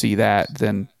rather see that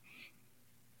than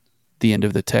the end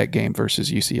of the Tech game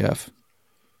versus UCF.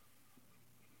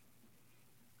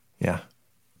 Yeah.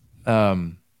 I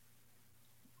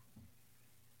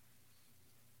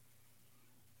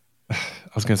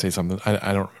was going to say something.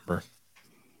 I don't remember.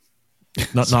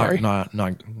 Not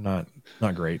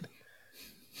great.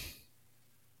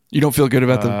 You don't feel good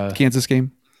about the Kansas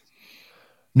game?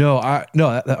 No.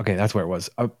 Okay, that's where it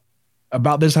was.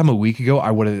 About this time a week ago,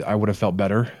 I would have felt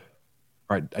better.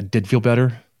 Right, I did feel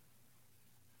better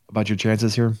about your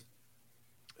chances here.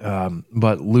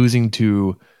 But losing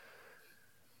to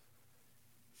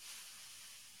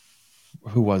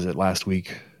who was it last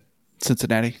week?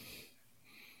 Cincinnati.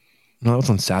 No, that was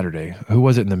on Saturday. Who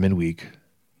was it in the midweek?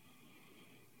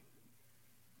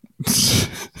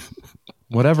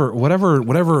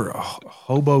 whatever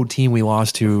hobo team we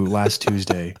lost to last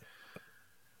Tuesday.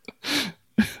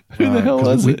 Who the hell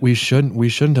was it? We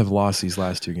shouldn't have lost these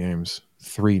last 2 games.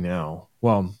 3 now.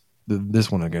 Well,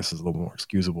 this one I guess is a little more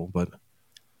excusable, but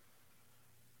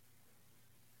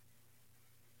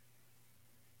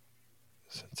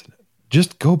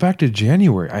just go back to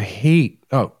January.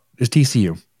 It's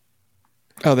TCU.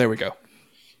 Oh, there we go.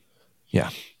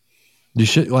 Yeah. You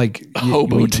should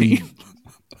hobo team.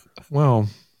 Well,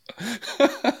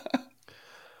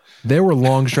 there were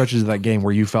long stretches of that game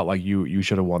where you felt like you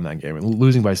should have won that game. And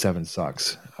losing by 7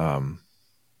 sucks. Then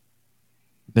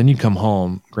you come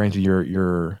home, granted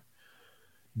your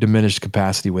diminished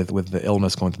capacity with the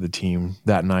illness going through the team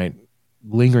that night,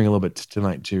 lingering a little bit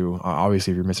tonight too.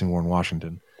 Obviously, if you're missing Warren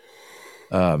Washington.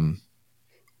 But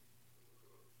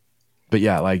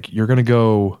yeah, you're going to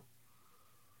go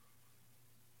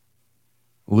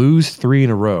lose 3 in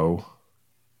a row.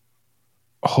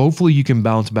 Hopefully you can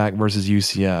bounce back versus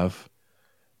UCF,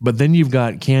 but then you've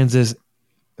got Kansas,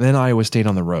 then Iowa State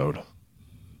on the road.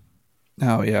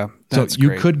 Oh yeah, that's so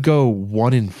you could go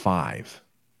 1-5,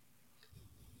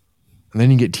 and then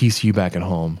you get TCU back at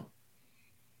home,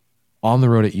 on the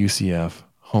road at UCF,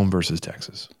 home versus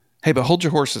Texas. Hey, but hold your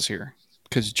horses here,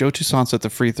 because Joe Toussaint's at the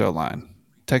free throw line.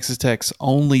 Texas Tech's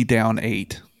only down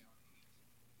 8.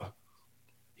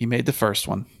 He made the first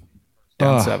one,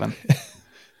 down 7.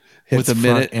 With a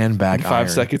minute and back and 5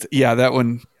 seconds. Yeah, that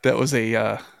was a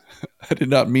I did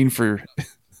not mean for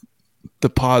the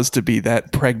pause to be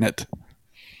that pregnant.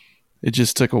 It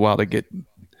just took a while to get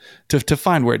to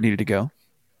find where it needed to go.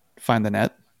 Find the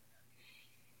net.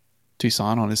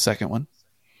 Toussaint on his second one.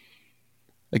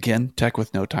 Again, Tech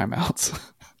with no timeouts.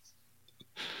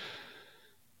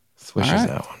 Swishes right.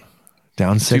 That one.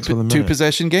 Down 6 with a minute. 2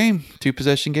 possession game. 2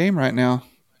 possession game right now.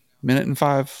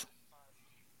 1:05.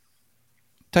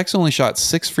 Tech's only shot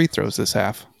 6 free throws this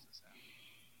half.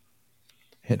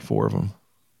 Hit 4 of them.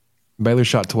 Baylor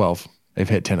shot 12. They've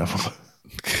hit 10 of them.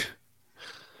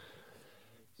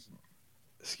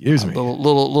 Excuse me.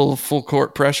 Little full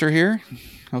court pressure here.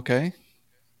 Okay.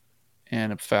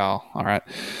 And a foul. All right.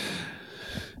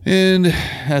 And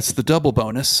that's the double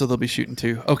bonus, so they'll be shooting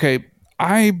 2. Okay.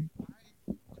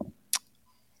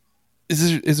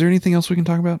 Is there anything else we can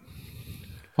talk about?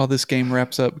 while this game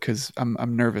wraps up? Because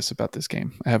I'm nervous about this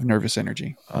game. I have nervous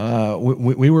energy.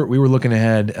 We were looking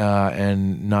ahead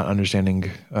and not understanding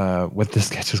what this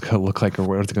sketch is going to look like or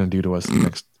what it's going to do to us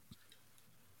next.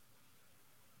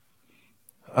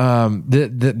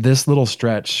 This little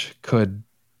stretch could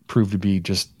prove to be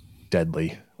just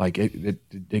deadly. Like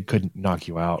it could knock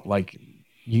you out. Like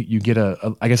you get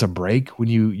I guess a break when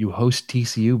you host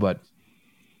TCU, but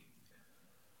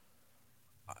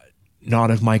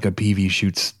not if Micah Peavy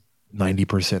shoots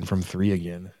 90% from 3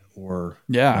 again, or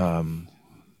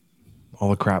all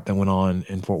the crap that went on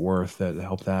in Fort Worth that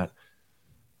helped that.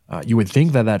 You would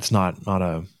think that that's not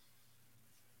a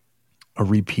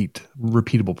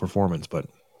repeatable performance, but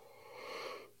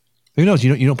who knows?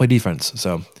 You don't play defense,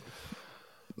 so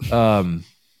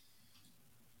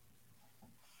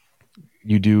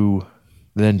you do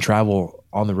then travel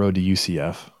on the road to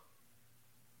UCF.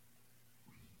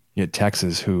 Yet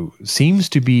Texas, who seems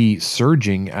to be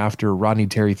surging after Rodney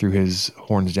Terry threw his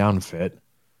horns down fit.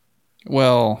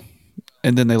 Well,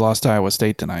 and then they lost to Iowa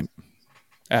State tonight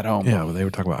at home. Yeah, well, they were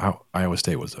talking about how Iowa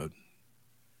State was a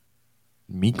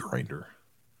meat grinder.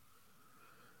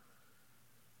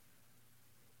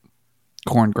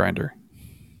 Corn grinder.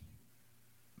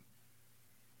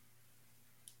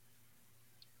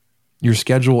 Your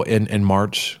schedule in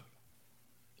March,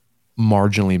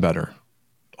 marginally better.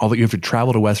 Although you have to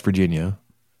travel to West Virginia,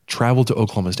 travel to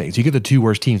Oklahoma State. So you get the 2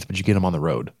 worst teams, but you get them on the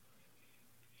road.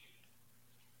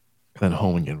 And then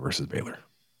home again versus Baylor.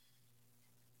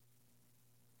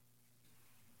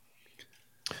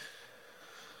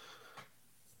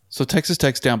 So Texas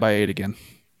Tech's down by 8 again.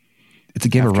 It's a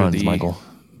game of runs, Michael.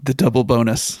 The double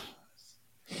bonus.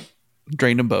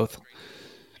 Drained them both.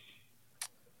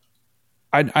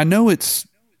 I know it's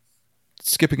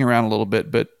skipping around a little bit,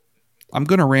 but I'm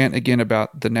going to rant again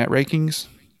about the net rankings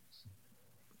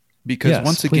because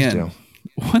once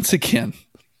again,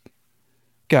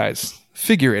 guys,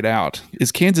 figure it out.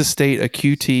 Is Kansas State a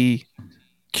Q2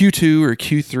 or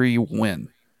Q3 win?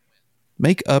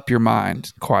 Make up your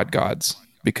mind, Quad Gods,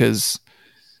 because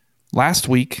last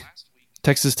week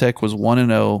Texas Tech was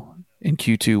 1-0 in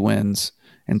Q2 wins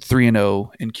and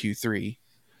 3-0 in Q3.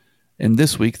 And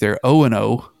this week they're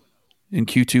 0-0 in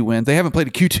Q2 wins. They haven't played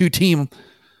a Q2 team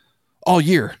all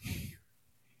year,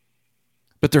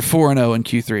 but they're 4-0 in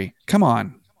Q3. Come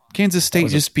on. Kansas State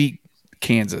just beat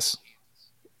Kansas.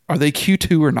 Are they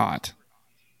Q2 or not?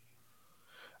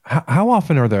 How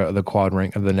often are the quad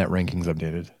rank of the net rankings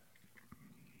updated?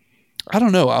 I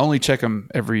don't know. I only check them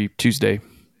every Tuesday.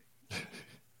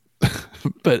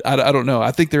 But I don't know.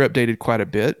 I think they're updated quite a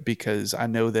bit because I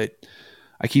know that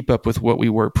I keep up with what we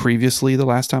were previously the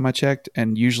last time I checked,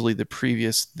 and usually the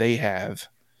previous they have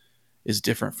is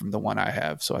different from the one I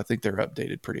have. So I think they're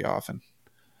updated pretty often.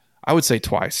 I would say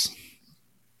twice.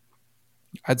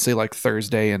 I'd say like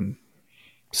Thursday and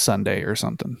Sunday or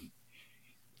something.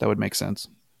 That would make sense.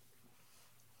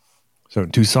 So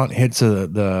Toussaint hits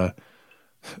the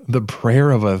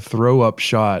prayer of a throw-up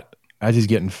shot as he's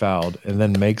getting fouled and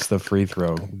then makes the free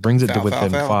throw. Brings it to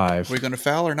within 5. Are we going to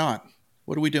foul or not?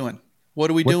 What are we doing?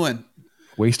 What are we doing?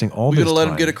 Wasting all this time. We're going to let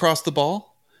him get across the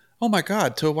ball? Oh, my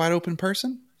God. To a wide open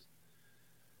person?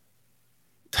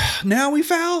 Now we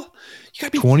foul? You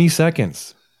gotta be 20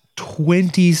 seconds.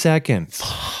 20 seconds.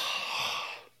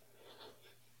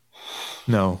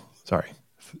 No, sorry.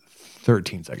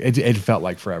 13 seconds. It felt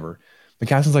like forever.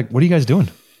 McCaslin's like, what are you guys doing?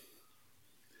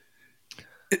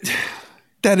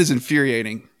 That is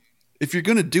infuriating. If you're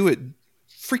going to do it,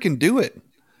 freaking do it.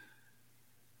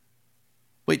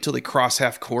 Wait till they cross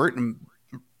half court and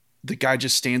the guy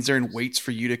just stands there and waits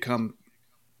for you to come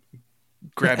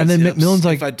grab his hips. McMillan's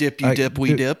like, if I dip, you dip,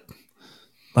 we dip.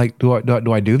 Like, do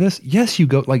I do this? Yes, you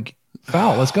go. Like,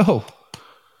 foul. Let's go.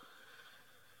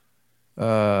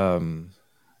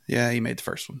 Yeah, he made the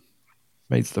first one.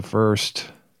 Makes the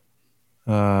first.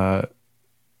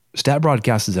 Stat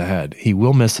Broadcast is ahead. He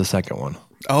will miss the second one.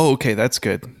 Oh, okay, that's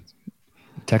good.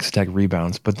 Texas Tech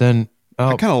rebounds, but then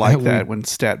I kind of like that when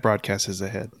Stat Broadcast is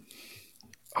ahead.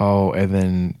 Oh, and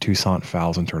then Toussaint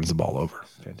fouls and turns the ball over.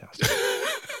 Fantastic.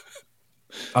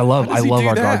 I love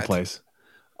our guard plays.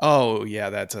 Oh yeah,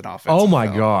 that's an offense. Oh my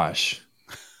gosh.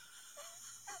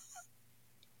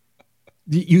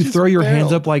 You throw your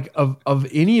hands up like of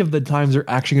any of the times they're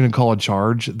actually going to call a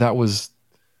charge. That was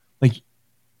like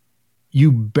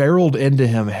you barreled into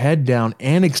him head down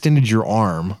and extended your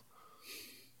arm.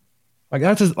 Like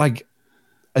that's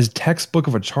as textbook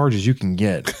of a charge as you can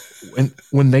get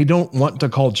when they don't want to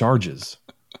call charges.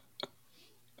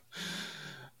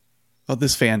 Oh,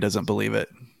 this fan doesn't believe it.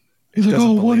 He's like,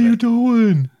 oh, what are you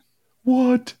doing?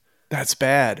 What? That's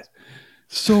bad.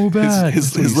 So bad.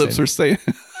 His lips were saying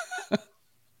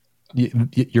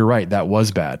You're right. That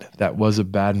was bad. That was a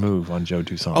bad move on Joe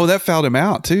Toussaint. Oh, that fouled him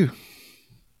out too.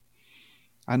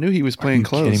 I knew he was playing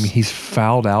close. Kidding me? He's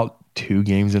fouled out 2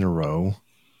 games in a row.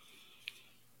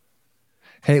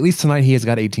 Hey, at least tonight he has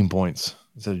got 18 points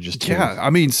instead of just 2. Yeah, I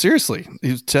mean, seriously,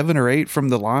 he was 7 or 8 from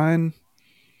the line.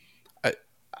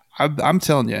 I'm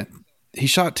telling you, he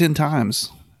shot 10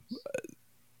 times.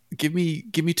 Give me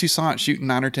Toussaint shooting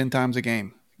 9 or 10 times a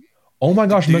game. Oh my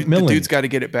gosh, McMillan. The dude's got to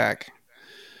get it back.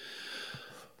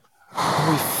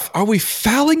 Are we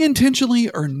fouling intentionally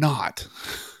or not?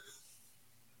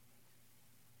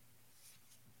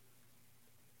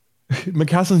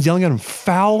 McCaslin's yelling at him,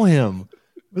 foul him.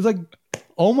 It was like,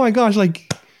 oh my gosh,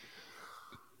 like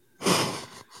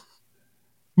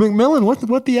McMillan,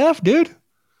 what the F, dude?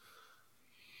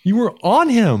 You were on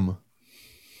him.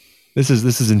 This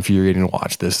is infuriating to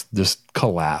watch this just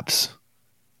collapse.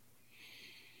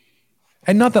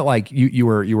 And not that like you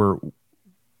were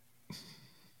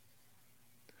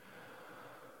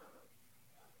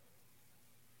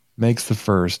makes the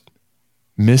first,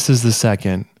 misses the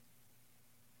second.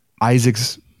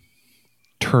 Isaacs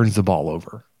turns the ball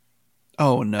over.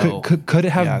 Oh no! Could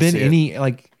it have been any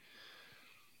like?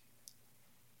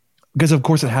 Because of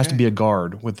course it has to be a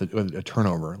guard with a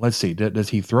turnover. Let's see. Does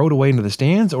he throw it away into the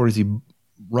stands or does he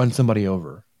run somebody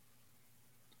over?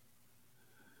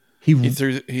 He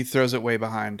throws it way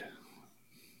behind.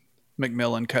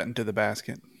 McMillan cutting to the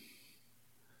basket.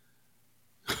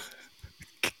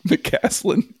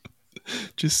 McCaslin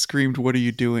just screamed, "What are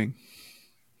you doing?"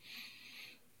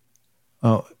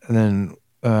 Oh, and then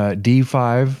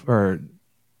D5 or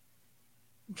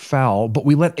foul, but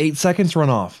we let 8 seconds run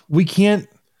off. We can't.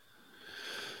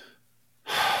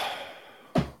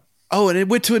 Oh, and it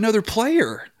went to another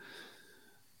player.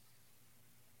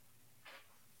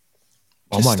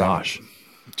 Oh my gosh.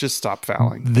 Just stop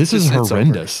fouling. This is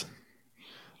horrendous.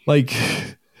 Like,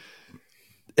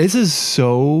 this is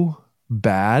so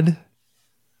bad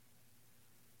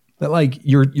that like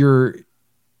you're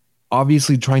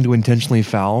obviously trying to intentionally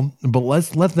foul, but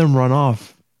let's let them run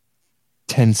off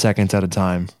 10 seconds at a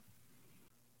time.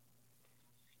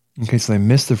 Okay, so they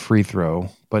missed the free throw,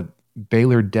 but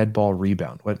Baylor dead ball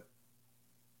rebound. What?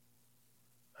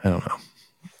 I don't know.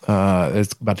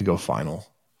 It's about to go final.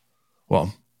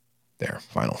 Well, there,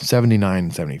 final.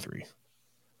 79-73.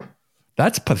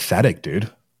 That's pathetic,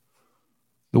 dude.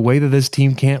 The way that this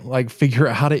team can't like figure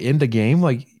out how to end a game,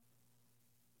 like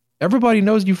everybody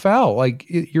knows you foul. Like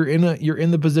you're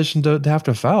in the position to have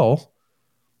to foul.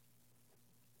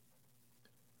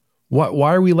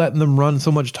 Why are we letting them run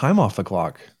so much time off the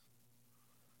clock?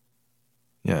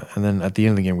 Yeah, and then at the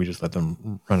end of the game, we just let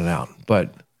them run it out.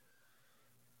 But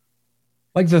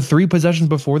like the 3 possessions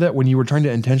before that, when you were trying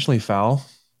to intentionally foul,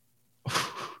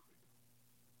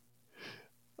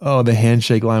 oh, the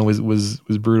handshake line was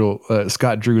brutal.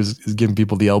 Scott Drew is giving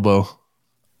people the elbow.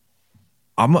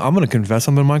 I'm going to confess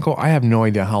something, Michael. I have no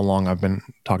idea how long I've been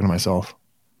talking to myself.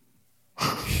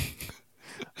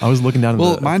 I was looking down.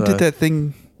 Mine did that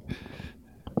thing.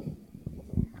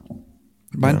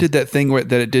 Mine did that thing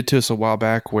that it did to us a while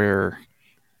back where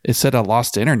it said I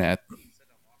lost internet,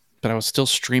 but I was still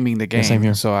streaming the game. Same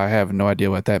here. So I have no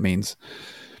idea what that means.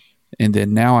 And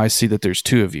then now I see that there's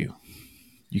 2 of you.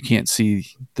 You can't see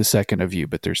the second of you,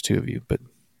 but there's 2 of you. But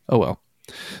oh well.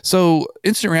 So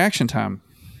instant reaction time.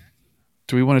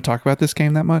 Do we want to talk about this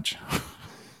game that much?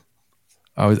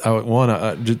 I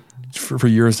want to just for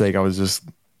your sake.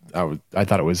 I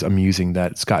thought it was amusing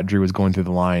that Scott Drew was going through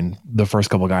the line, the first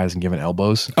couple guys, and giving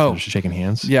elbows. Oh, just shaking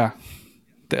hands. Yeah,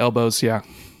 the elbows. Yeah,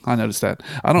 I noticed that.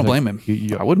 I don't blame him.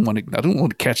 I wouldn't want to. I don't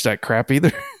want to catch that crap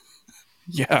either.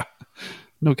 Yeah,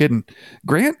 no kidding.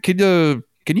 Grant, can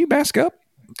you mask up?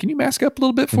 Can you mask up a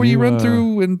little bit before you run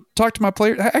through and talk to my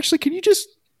player? Actually, can you just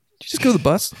go to the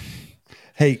bus?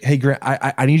 Hey, Grant,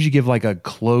 I need you to give like a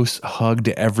close hug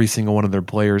to every single one of their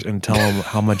players and tell them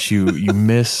how much you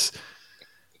miss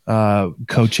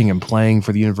coaching and playing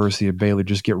for the University of Baylor.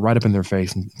 Just get right up in their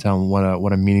face and tell them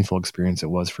what a meaningful experience it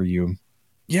was for you.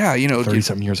 Yeah,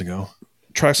 30-something years ago.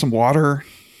 Try some water.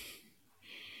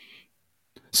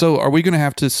 So are we going to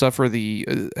have to suffer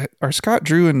are Scott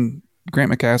Drew and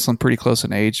Grant McCaslin pretty close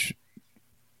in age?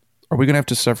 Are we going to have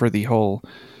to suffer the whole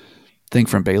thing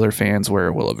from Baylor fans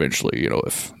where, well, eventually,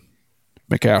 if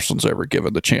McCaslin's ever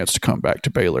given the chance to come back to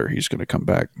Baylor, he's going to come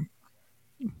back?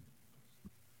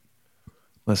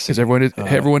 Let's see. Because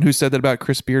everyone who said that about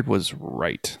Chris Beard was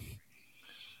right.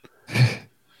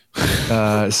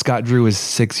 Scott Drew is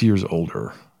 6 years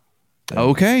older.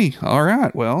 Okay. All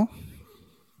right. Well,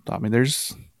 I mean,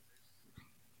 there's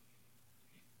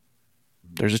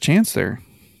a chance there.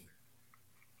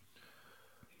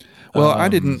 Well, I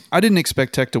didn't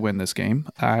expect Tech to win this game.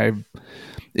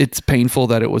 It's painful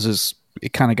that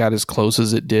it kind of got as close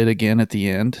as it did again at the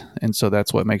end, and so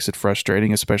that's what makes it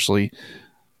frustrating, especially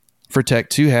for Tech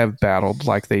to have battled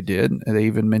like they did. They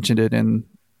even mentioned it in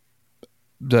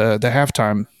the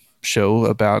halftime show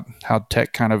about how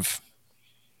Tech kind of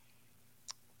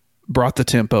brought the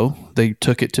tempo. They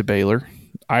took it to Baylor.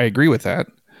 I agree with that.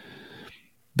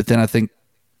 But then I think,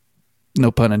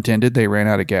 no pun intended, they ran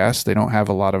out of gas. They didn't have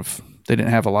a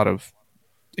lot of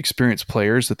experienced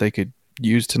players that they could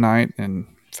use tonight, and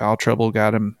foul trouble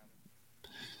got him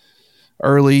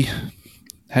early.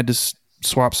 Had to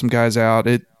swap some guys out.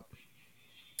 It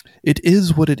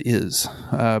is what it is.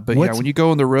 But yeah, when you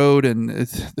go on the road and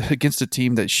it's against a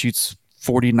team that shoots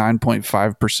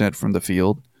 49.5% from the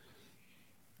field,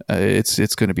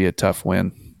 it's going to be a tough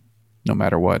win, no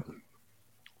matter what.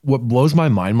 What blows my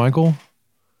mind, Michael,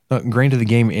 granted the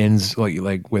game ends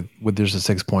like with there's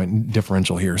a 6-point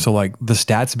differential here. So like the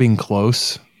stats being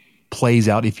close plays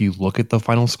out if you look at the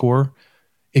final score.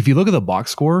 If you look at the box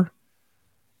score,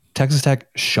 Texas Tech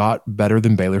shot better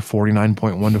than Baylor,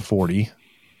 49.1 to 40.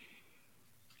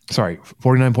 Sorry,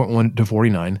 49.1 to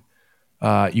 49.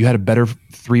 You had a better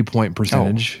 3-point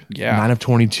percentage. 9 of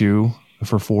 22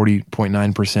 for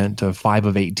 40.9% to 5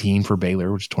 of 18 for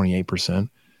Baylor, which is 28%.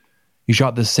 You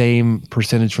shot the same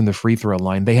percentage from the free throw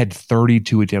line. They had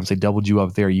 32 attempts. They doubled you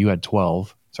up there. You had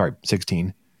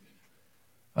 16.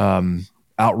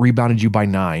 Out rebounded you by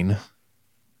 9.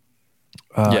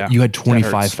 You had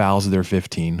 25 fouls of their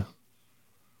 15.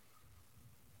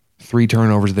 3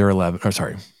 turnovers, their 11. Oh,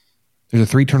 sorry. There's a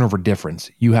 3 turnover difference.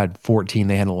 You had 14.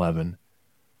 They had 11.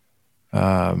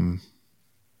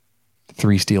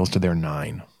 3 steals to their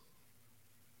 9.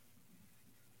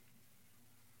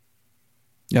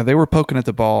 Yeah, they were poking at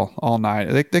the ball all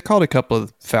night. They called a couple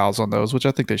of fouls on those, which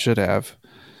I think they should have.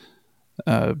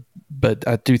 But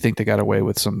I do think they got away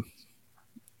with some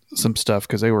stuff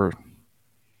because they were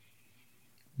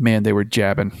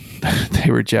jabbing. They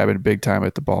were jabbing big time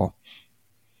at the ball.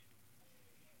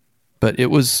 But it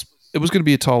was going to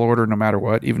be a tall order no matter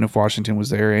what, even if Washington was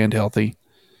there and healthy.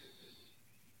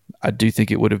 I do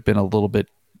think it would have been a little bit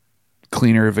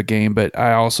cleaner of a game, but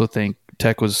I also think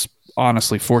Tech was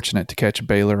honestly fortunate to catch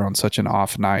Baylor on such an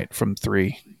off night from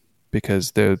 3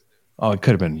 because it could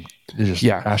have been just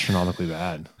astronomically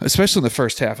bad. Especially in the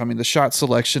first half. I mean, the shot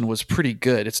selection was pretty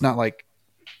good. It's not like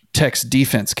Tech's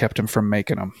defense kept them from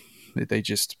making them. They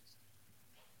just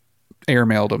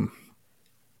airmailed them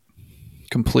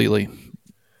completely,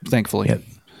 thankfully. Yeah.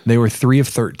 They were 3 of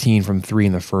 13 from 3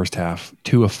 in the first half,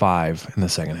 2 of 5 in the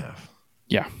second half.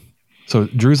 Yeah. So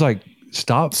Drew's like,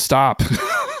 stop. Stop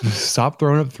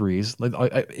throwing up threes. Like,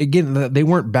 again, they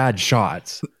weren't bad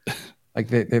shots. Like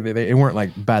they weren't like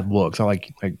bad looks. I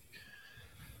like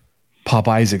Pop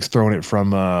Isaac's throwing it from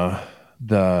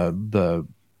the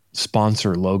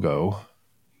sponsor logo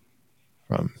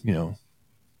from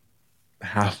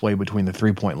halfway between the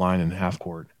 3-point line and half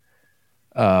court.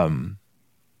 But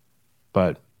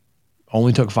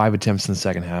only took 5 attempts in the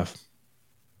second half.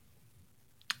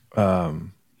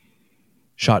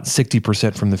 Shot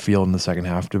 60% from the field in the second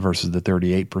half versus the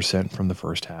 38% from the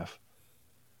first half.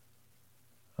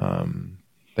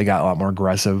 They got a lot more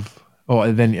aggressive. Oh,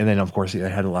 and then of course they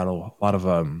had a lot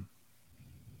of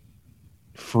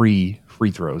free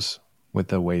throws with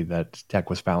the way that Tech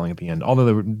was fouling at the end, although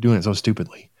they were doing it so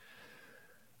stupidly.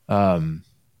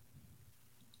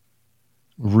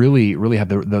 Really had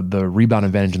the rebound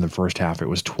advantage in the first half. It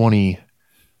was 20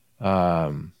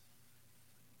 to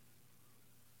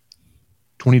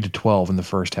 12 in the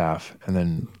first half, and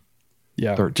then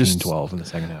 13-12 in the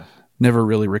second half. Never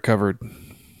really recovered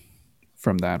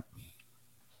from that.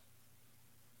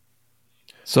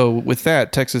 So with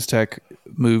that, Texas Tech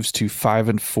moves to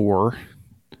 5-4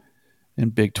 in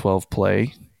Big 12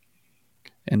 play,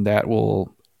 and that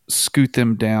will scoot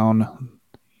them down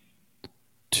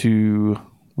to,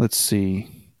 let's see,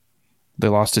 they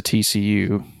lost to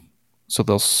TCU, so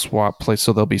they'll swap place,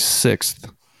 so they'll be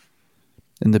 6th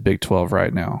in the Big 12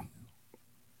 right now.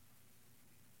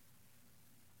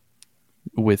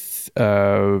 With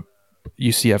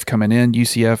UCF coming in,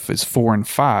 UCF is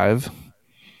 4-5,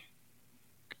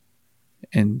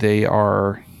 and they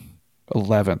are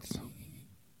 11th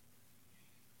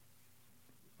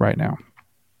right now.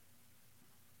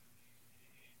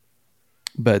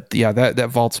 But yeah, that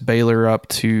vaults Baylor up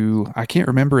to, I can't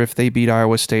remember if they beat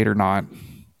Iowa State or not,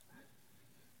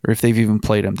 or if they've even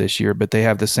played them this year, but they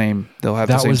have the same, they'll have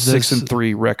the same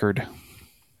 6-3 record.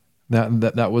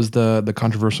 That was the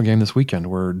controversial game this weekend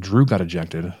where Drew got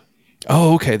ejected.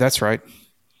 Oh, okay. That's right.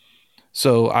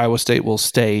 So Iowa State will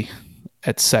stay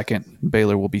at second.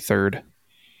 Baylor will be third.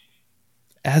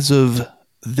 As of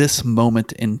this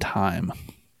moment in time.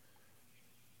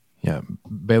 Yeah,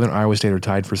 Baylor and Iowa State are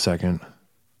tied for second.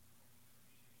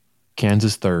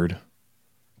 Kansas third.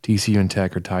 TCU and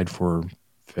Tech are tied for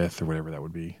fifth or whatever that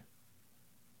would be.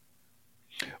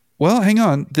 Well, hang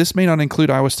on. This may not include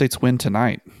Iowa State's win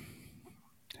tonight.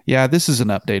 Yeah, this isn't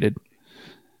updated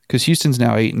because Houston's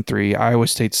now 8-3. Iowa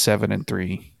State's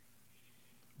 7-3.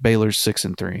 Baylor's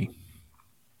 6-3.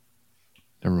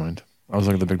 Never mind. I was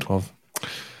looking at the Big 12.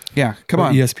 Yeah, come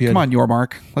on, ESPN. Come on,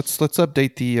 Yormark. Let's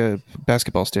update the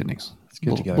basketball standings. Let's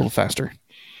get together a little faster.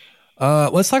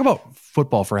 Let's talk about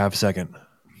football for half a second.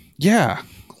 Yeah,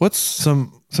 what's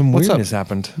some weirdness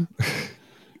happened.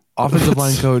 Offensive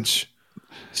line coach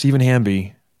Stephen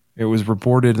Hamby. It was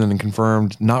reported and then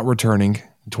confirmed not returning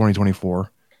in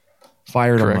 2024.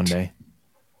 Fired Correct. on Monday.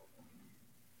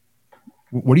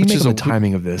 What do you make of the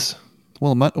timing of this?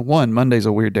 Well, Monday's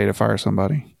a weird day to fire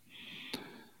somebody.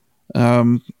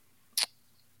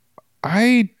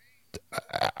 I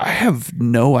have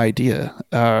no idea.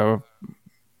 What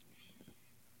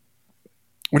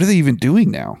are they even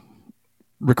doing now?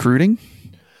 Recruiting?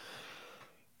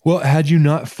 Well, had you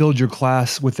not filled your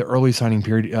class with the early signing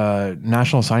period,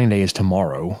 National Signing Day is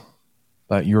tomorrow,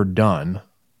 but you're done.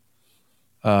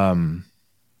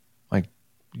 Like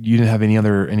you didn't have any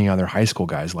other high school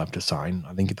guys left to sign.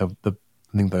 I think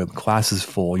the class is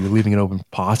full. You're leaving it open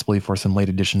possibly for some late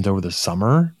additions over the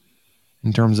summer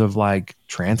in terms of like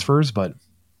transfers, but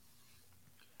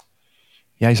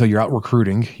yeah, so you're out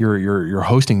recruiting. You're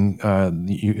hosting.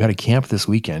 You had a camp this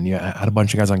weekend. You had a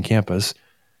bunch of guys on campus.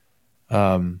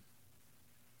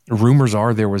 Rumors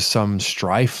are there was some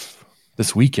strife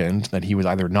this weekend that he was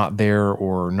either not there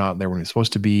or not there when he was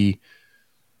supposed to be,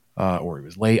 or he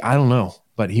was late. I don't know,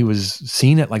 but he was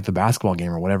seen at like the basketball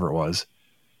game or whatever it was,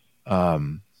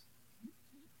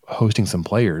 hosting some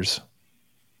players.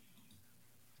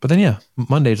 But then yeah,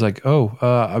 Monday it's like,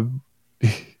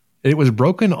 it was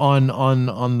broken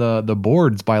on the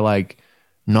boards by like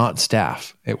not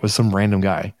staff. It was some random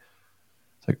guy.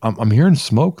 It's like I'm hearing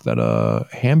smoke that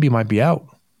Hamby might be out.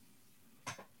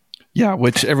 Yeah,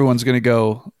 which everyone's going to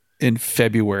go in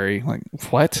February. Like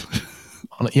what?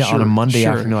 On a Monday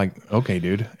afternoon, like okay,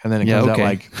 dude, and then it comes out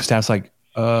like staff's like,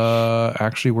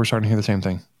 actually, we're starting to hear the same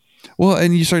thing. Well,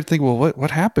 and you start to think, well,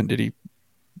 what happened? Did he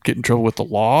get in trouble with the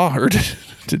law, or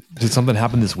did something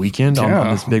happen this weekend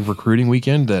on this big recruiting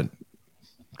weekend? That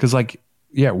because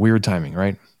weird timing,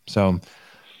 right? So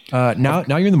now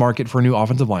you're in the market for a new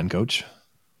offensive line coach.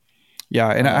 Yeah,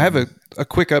 and I have a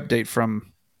quick update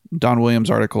from Don Williams'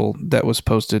 article that was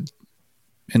posted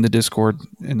in the Discord,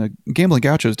 in the Gambling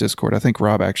Gauchos Discord. I think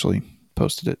Rob actually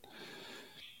posted it.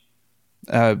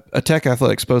 A Tech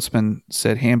athletic spokesman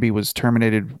said Hamby was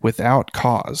terminated without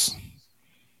cause.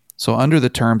 So under the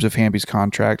terms of Hamby's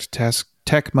contract,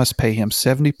 Tech must pay him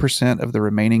 70% of the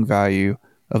remaining value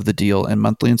of the deal in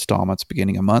monthly installments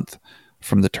beginning a month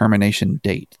from the termination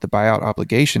date. The buyout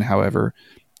obligation, however,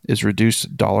 is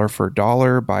reduced dollar for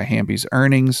dollar by Hamby's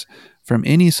earnings from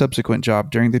any subsequent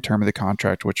job during the term of the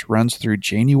contract, which runs through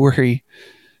January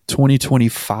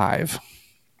 2025.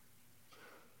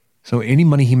 So any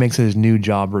money he makes at his new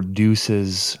job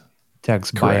reduces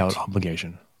Tech's Correct. buyout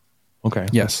obligation. Okay.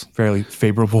 Yes. That's fairly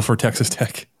favorable for Texas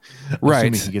Tech.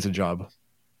 Right. Assuming he gets a job.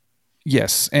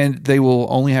 Yes. And they will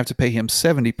only have to pay him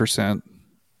 70%,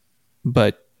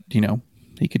 but,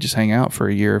 he could just hang out for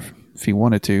a year if he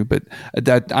wanted to. But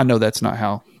I know that's not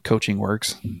how coaching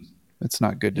works. It's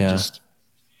not good to just...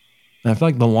 And I feel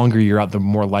like the longer you're out, the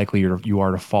more likely you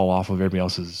are to fall off of everybody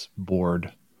else's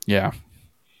board. Yeah.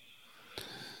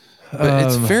 But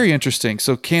it's very interesting.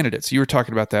 So candidates, you were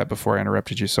talking about that before I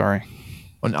interrupted you. Sorry.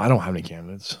 Well, I don't have any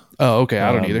candidates. Oh, okay.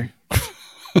 I don't either.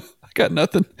 I got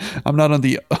nothing. I'm not on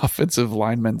the offensive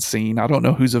lineman scene. I don't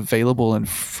know who's available in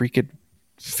freaking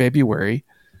February.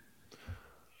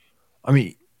 I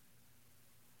mean,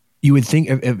 you would think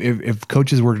if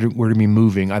coaches were to be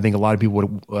moving, I think a lot of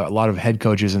people a lot of head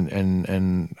coaches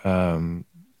and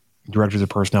directors of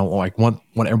personnel want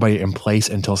everybody in place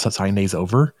until signing day is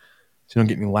over, so you don't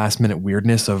get any last minute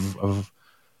weirdness of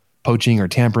poaching or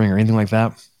tampering or anything like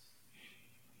that.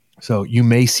 So you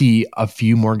may see a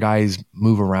few more guys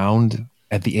move around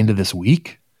at the end of this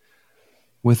week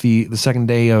with the second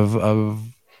day of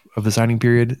the signing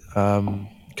period coming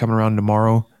around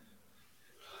tomorrow.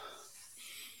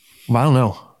 Well, I don't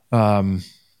know.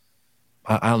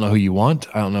 I don't know who you want.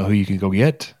 I don't know who you can go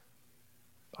get.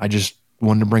 I just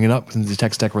wanted to bring it up since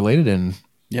it's Tech related, and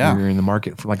you're in the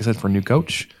market for, like I said, for a new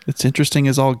coach. It's interesting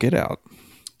as all get out.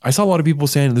 I saw a lot of people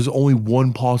saying there's only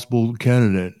one possible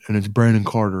candidate, and it's Brandon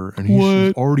Carter, and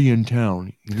he's already in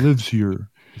town. He lives here.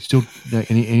 He still, and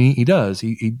he does.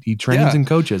 He trains and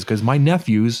coaches because my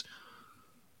nephews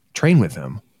train with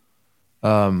him.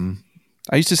 I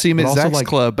used to see him at Zach's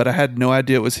club, but I had no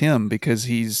idea it was him because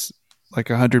he's like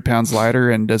 100 pounds lighter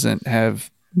and doesn't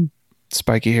have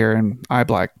spiky hair and eye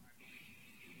black.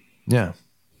 Yeah.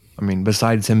 I mean,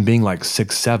 besides him being like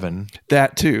 6'7",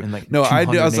 that too. And like no, I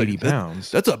was like, pounds.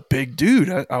 That's a big dude.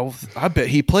 I bet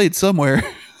he played somewhere.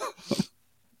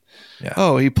 Yeah.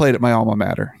 Oh, he played at my alma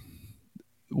mater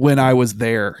when I was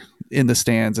there in the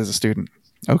stands as a student.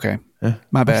 Okay,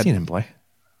 my bad. I've seen him play.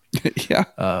 Yeah.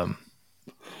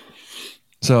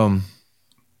 So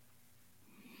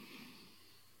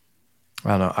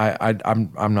I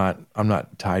don't know. I'm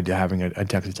not tied to having a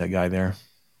Texas Tech guy there.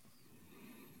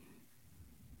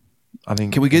 I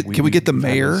think can we get the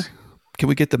mayor? Can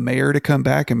we get the mayor to come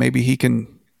back and maybe he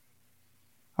can?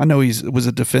 I know was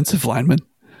a defensive lineman,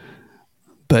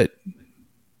 but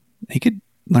he could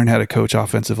learn how to coach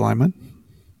offensive linemen.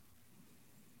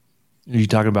 Are you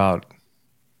talking about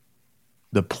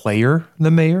the player, the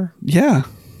mayor? Yeah.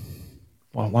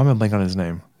 Well, why am I blanking on his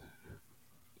name?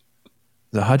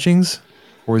 Is it Hutchings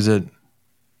or is it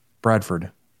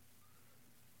Bradford?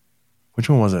 Which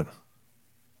one was it?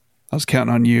 I was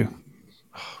counting on you.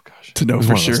 Oh gosh, to know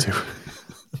for sure.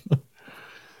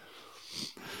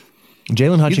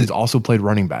 Jalen Hutchings also played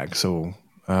running back, so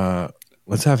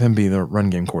let's have him be the run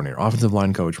game coordinator, offensive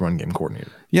line coach, run game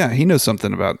coordinator. Yeah, he knows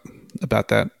something about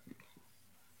that.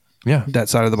 Yeah, that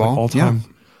side of the ball.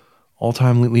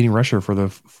 All-time leading rusher for the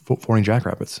Forney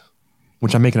Jackrabbits,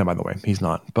 which I'm making up, by the way. He's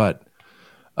not, but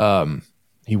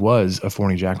he was a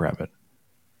Forney Jackrabbit.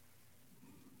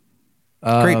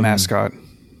 Great mascot.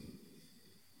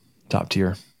 Top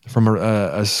tier. From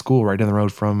a school right down the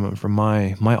road from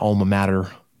my alma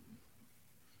mater.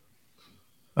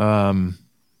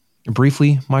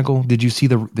 Briefly, Michael, did you see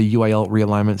the UIL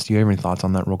realignments? Do you have any thoughts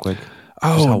on that real quick?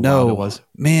 Oh, no. It was?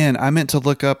 Man, I meant to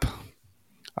look up.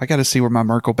 I got to see where my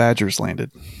Merkle Badgers landed.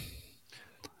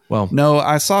 Well, no,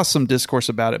 I saw some discourse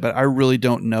about it, but I really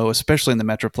don't know, especially in the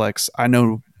Metroplex. I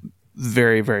know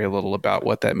very, very little about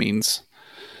what that means.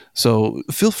 So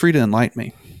feel free to enlighten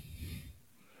me.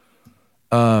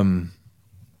 Well,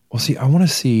 see, I want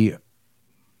to see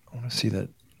that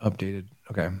updated.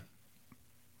 Okay.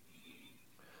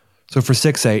 So for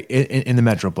 6A in the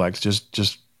Metroplex,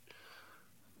 just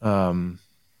that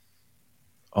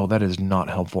is not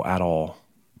helpful at all.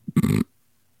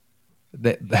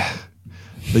 The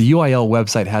UIL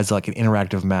website has like an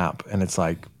interactive map, and it's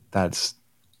like that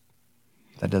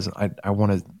doesn't. I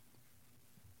want to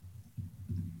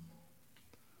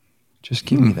just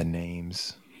give me the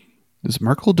names. Is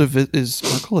Merkle a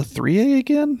 3A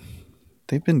again?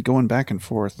 They've been going back and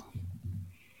forth.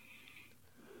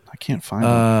 I can't find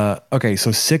it. Okay,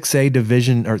 so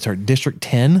 6A District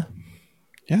 10.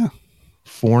 Yeah.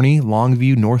 Forney,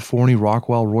 Longview, North Forney,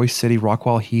 Rockwell, Royce City,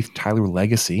 Rockwell, Heath, Tyler,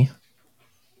 Legacy.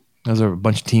 Those are a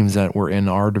bunch of teams that were in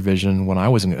our division when I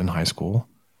was in high school.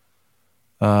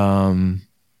 Because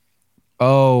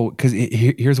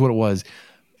here's what it was.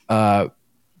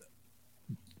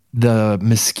 The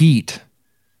Mesquite,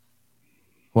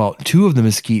 two of the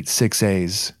Mesquite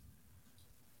 6As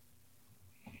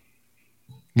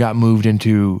got moved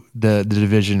into the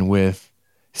division with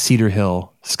Cedar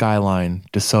Hill, Skyline,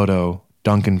 DeSoto,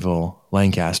 Duncanville,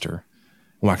 Lancaster,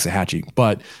 Waxahachie.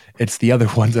 But it's the other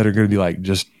ones that are going to be like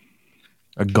just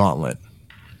a gauntlet.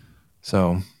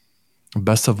 So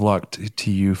best of luck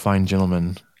to you fine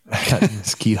gentlemen at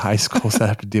Mesquite High Schools that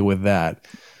have to deal with that.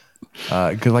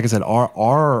 Because like I said,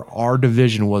 our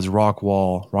division was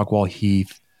Rockwall,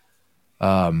 Heath,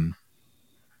 Longview,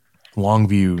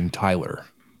 and Tyler.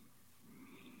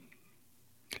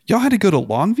 Y'all had to go to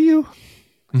Longview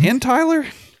and Tyler?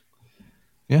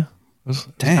 Yeah. It was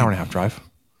an hour and a half drive.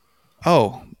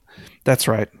 Oh, that's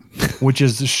right. Which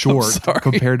is short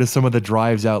compared to some of the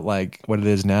drives out like what it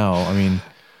is now. I mean,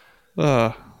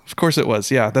 of course it was.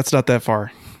 Yeah, that's not that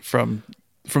far from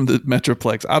the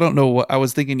Metroplex. I don't know what I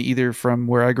was thinking, either from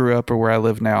where I grew up or where I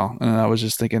live now. And I was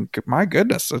just thinking, my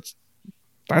goodness,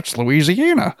 that's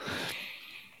Louisiana.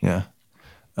 Yeah.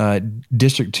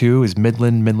 District 2 is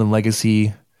Midland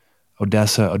Legacy,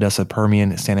 Odessa,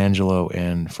 Permian, San Angelo,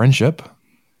 and Friendship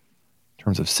in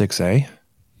terms of 6A.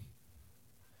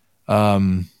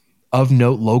 Of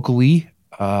note locally,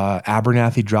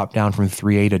 Abernathy dropped down from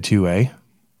 3A to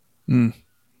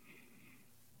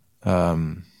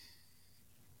 2A.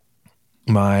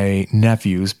 My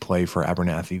nephews play for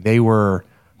Abernathy. They were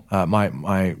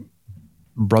my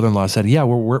brother-in-law said, "Yeah,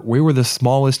 we were the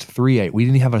smallest 3A. We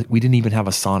didn't even have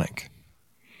a Sonic."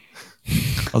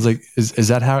 I was like, "Is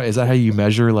that how you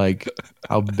measure like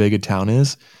how big a town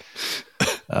is?"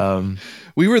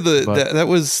 We were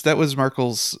that was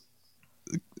Merkel's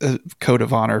code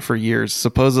of honor for years.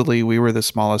 Supposedly, we were the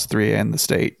smallest 3A in the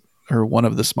state, or one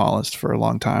of the smallest for a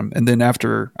long time. And then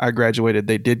after I graduated,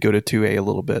 they did go to 2A a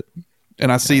little bit.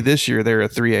 And I see this year they're a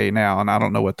 3A now, and I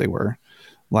don't know what they were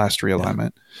last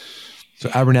realignment. So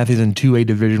Abernathy's in 2A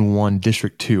Division 1,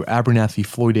 District 2. Abernathy,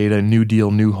 Floydada, New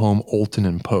Deal, New Home, Olton,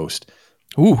 and Post.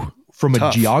 Ooh, from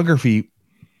tough. A geography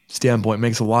standpoint,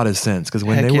 makes a lot of sense because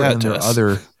when they were in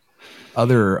their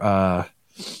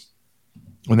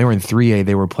when they were in 3A,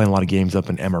 they were playing a lot of games up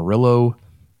in Amarillo,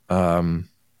 and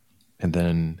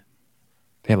then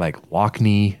they had like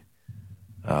Lockney,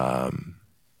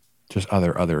 just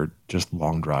other just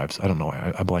long drives. I don't know.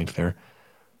 I blanked there.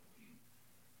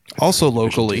 Also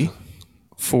locally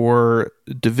for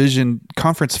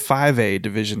Conference 5A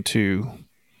Division 2,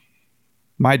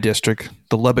 my district,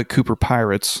 the Lubbock Cooper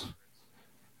Pirates,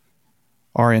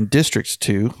 are in District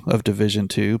 2 of Division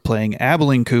 2, playing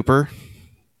Abilene Cooper,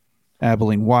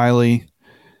 Abilene Wiley,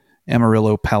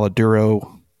 Amarillo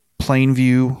Paladuro,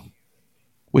 Plainview,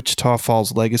 Wichita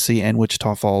Falls Legacy, and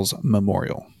Wichita Falls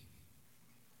Memorial.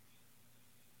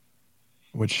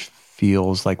 Which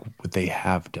feels like what they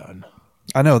have done.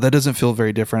 I know, that doesn't feel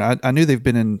very different. I knew they've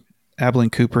been in Abilene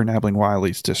Cooper and Abilene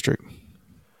Wiley's district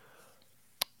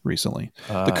recently.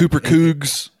 The Cooper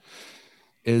Cougs.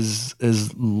 Is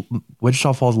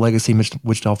Wichita Falls Legacy,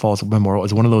 Wichita Falls Memorial,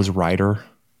 is one of those rider?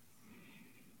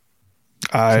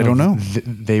 I don't know.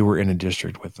 They were in a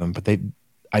district with them, but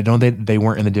I know they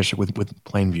weren't in the district with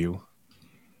Plainview.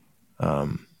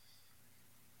 But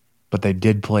they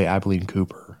did play Abilene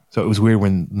Cooper. So it was weird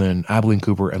when Abilene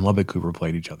Cooper and Lubbock Cooper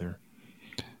played each other.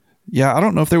 Yeah, I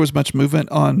don't know if there was much movement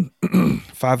on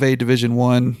 5A Division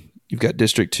 1. You've got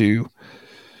District 2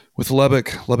 with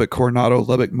Lubbock Coronado,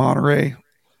 Lubbock Monterey.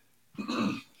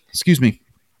 Excuse me.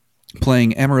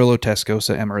 Playing Amarillo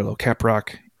Tascosa, Amarillo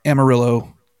Caprock,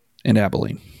 Amarillo, and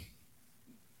Abilene.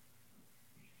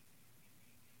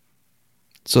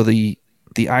 So the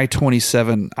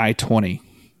I-27, I-20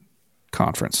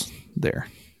 conference there.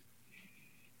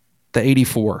 The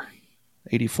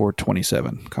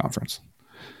 84-27 conference.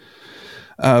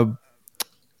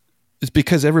 It's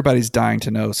because everybody's dying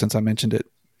to know, since I mentioned it.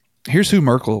 Here's who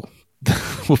Merkel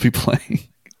will be playing.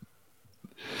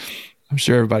 I'm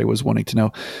sure everybody was wanting to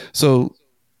know. So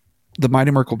the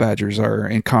Mighty Merkel Badgers are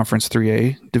in Conference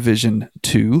 3A, Division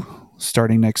 2.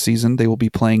 Starting next season, they will be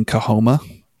playing Kahoma,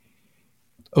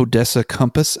 Odessa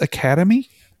Compass Academy,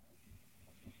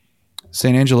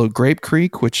 San Angelo Grape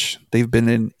Creek, which they've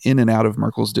been in and out of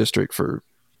Merkel's district for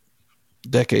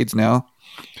decades now,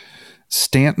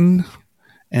 Stanton,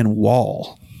 and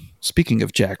Wall. Speaking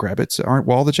of Jackrabbits, aren't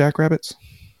Wall the Jackrabbits?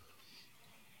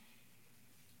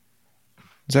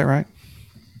 Is that right?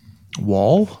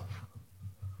 Wall?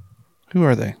 Who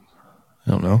are they? I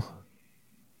don't know.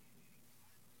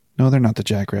 No, they're not the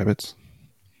Jackrabbits.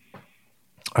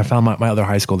 I found my other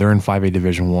high school. They're in 5A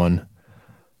Division 1.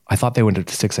 I thought they went to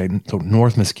 6A. So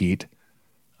North Mesquite.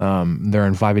 They're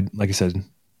in 5A, like I said,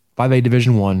 5A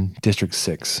Division 1, District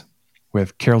 6.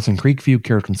 With Carrollton Creekview,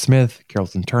 Carrollton Smith,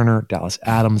 Carrollton Turner, Dallas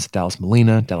Adams, Dallas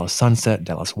Molina, Dallas Sunset,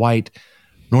 Dallas White,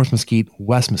 North Mesquite,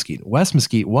 West Mesquite. West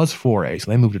Mesquite was 4A,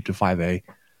 so they moved up to 5A.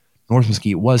 North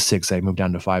Mesquite was 6A, moved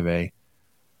down to 5A.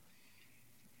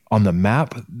 On the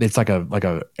map, it's like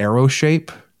a arrow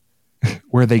shape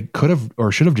where they could have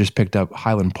or should have just picked up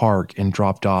Highland Park and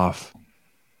dropped off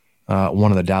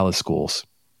one of the Dallas schools.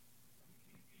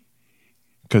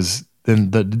 Because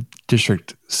then the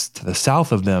district to the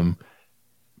south of them,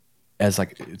 as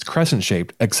like it's crescent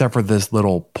shaped, except for this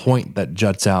little point that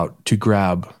juts out to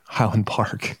grab Highland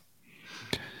Park.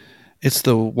 It's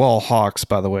the Wall Hawks,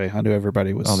 by the way. I knew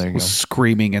everybody was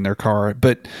screaming in their car.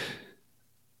 But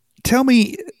tell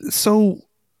me, so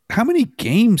how many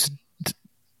games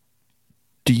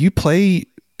do you play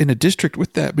in a district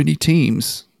with that many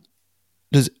teams?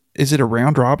 Is it a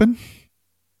round robin?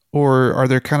 Or are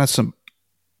there kind of some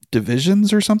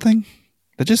divisions or something?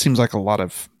 That just seems like a lot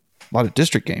of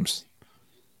district games.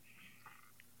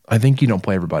 I think you don't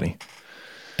play everybody.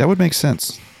 That would make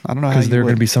sense. I don't know how because there are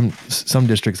going to be some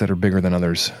districts that are bigger than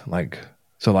others. Like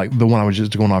the one I was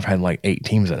just going off had like 8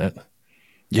 teams in it.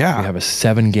 Yeah, we have a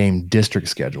 7-game district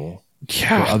schedule.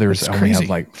 Yeah, others only have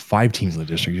like 5 teams in the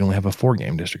district. You only have a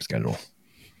 4-game district schedule.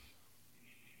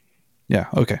 Yeah.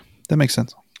 Okay, that makes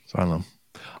sense. So I don't know.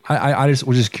 I just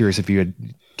was just curious if you had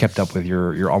kept up with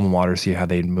your alma mater, see how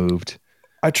they'd moved.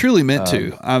 I truly meant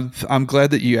to. I'm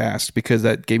glad that you asked, because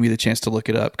that gave me the chance to look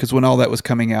it up. Because when all that was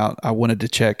coming out, I wanted to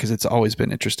check, because it's always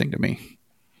been interesting to me.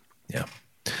 Yeah.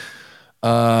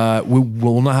 We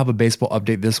will not have a baseball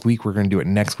update this week. We're going to do it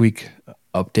next week.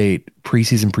 Update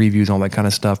preseason previews, all that kind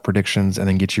of stuff, predictions, and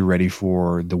then get you ready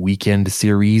for the weekend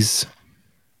series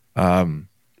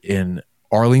in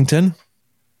Arlington,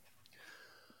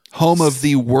 home of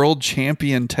the world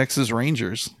champion Texas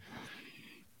Rangers.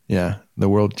 Yeah, the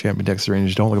world champion Texas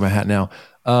Rangers. Don't look at my hat now.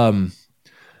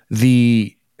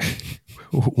 The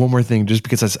one more thing, just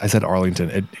because I said Arlington,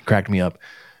 it cracked me up.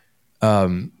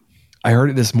 I heard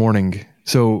it this morning.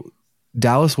 So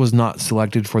Dallas was not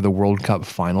selected for the World Cup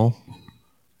final,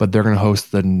 but they're going to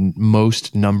host the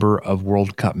most number of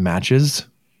World Cup matches.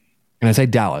 And I say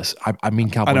Dallas, I mean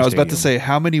Cowboys. I know. I was Stadium. about to say,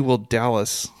 how many will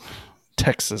Dallas,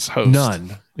 Texas host?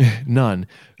 None.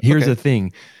 Here's the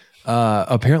thing.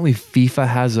 Apparently FIFA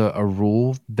has a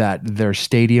rule that their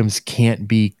stadiums can't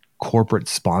be corporate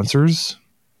sponsors.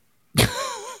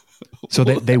 So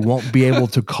they won't be able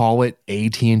to call it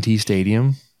AT&T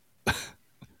Stadium.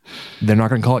 They're not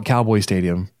going to call it Cowboy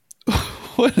Stadium.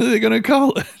 What are they going to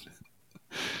call it?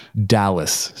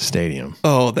 Dallas Stadium.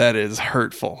 Oh, that is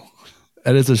hurtful.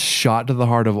 That is a shot to the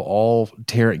heart of all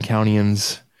Tarrant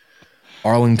Countyans,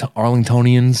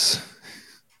 Arlingtonians.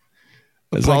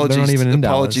 It's like they're not even in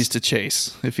apologies Dallas. To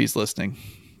Chase if he's listening,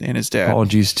 and his dad.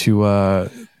 Apologies to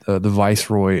the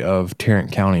viceroy of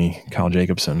Tarrant County, Kyle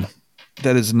Jacobson.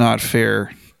 That is not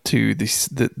fair to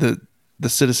the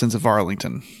citizens of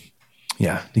Arlington.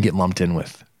 Yeah, to get lumped in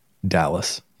with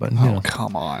Dallas, but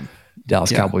come on,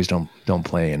 Dallas Cowboys don't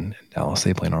play in Dallas;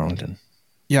 they play in Arlington.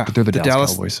 Yeah, but they're the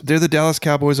Dallas Cowboys. They're the Dallas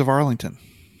Cowboys of Arlington.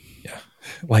 Yeah,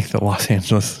 like the Los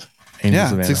Angeles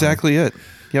Angels. Yeah, that's exactly it.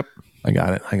 Yep, I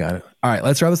got it. All right,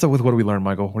 let's wrap this up with what do we learn,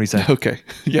 Michael? What do you say? Okay,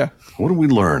 yeah. What did we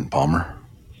learn, Palmer?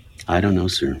 I don't know,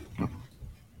 sir.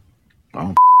 I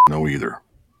don't know either.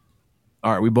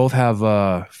 All right, we both have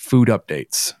food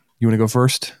updates. You want to go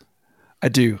first? I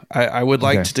do. I would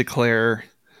like to declare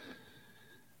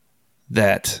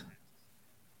that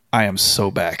I am so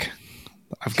back.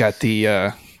 I've got the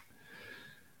I've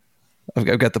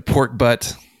got the pork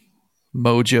butt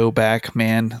mojo back,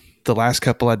 man. The last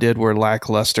couple I did were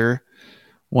lackluster.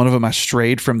 One of them I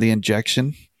strayed from the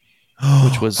injection,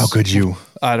 which was how could you?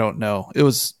 I don't know. It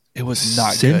was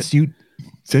not good.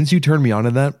 Since you turned me on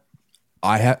to that,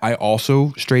 I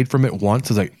also strayed from it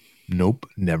once. I was like, nope,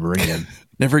 never again.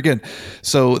 Never again.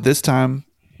 So this time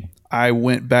I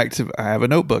went back to, I have a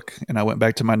notebook, and I went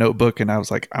back to my notebook, and I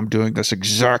was like, I'm doing this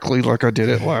exactly like I did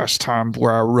it last time,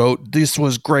 where I wrote, this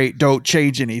was great. Don't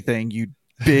change anything, you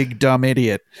big dumb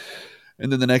idiot.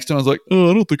 And then the next time I was like, oh,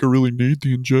 I don't think I really need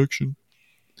the injection.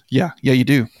 Yeah, you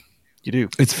do. You do.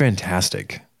 It's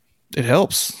fantastic. It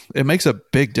helps. It makes a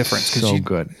big difference. So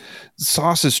good.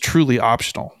 Sauce is truly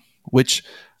optional, which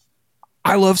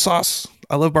I love sauce.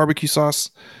 I love barbecue sauce.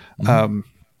 Mm-hmm.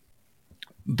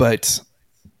 But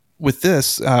with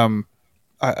this,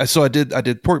 I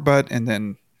did pork butt, and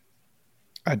then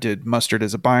I did mustard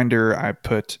as a binder. I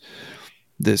put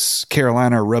this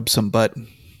Carolina rub some butt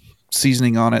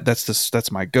seasoning on it.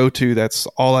 That's my go-to. That's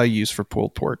all I use for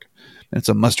pulled pork. It's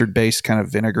a mustard-based kind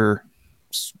of vinegar,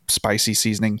 spicy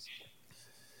seasoning.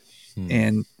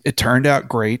 And it turned out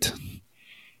great.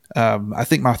 I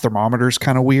think my thermometer is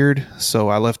kind of weird, so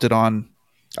I left it on.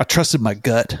 I trusted my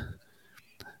gut,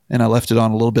 and I left it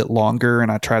on a little bit longer,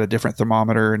 and I tried a different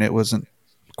thermometer, and it wasn't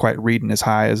quite reading as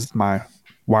high as my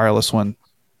wireless one.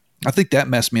 I think that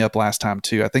messed me up last time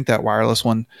too. I think that wireless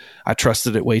one, I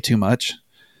trusted it way too much,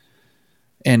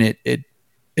 and it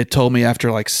told me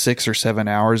after like 6 or 7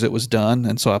 hours it was done,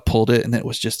 and so I pulled it, and it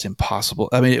was just impossible.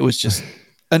 I mean, it was just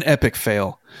an epic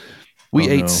fail. We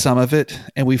ate some of it,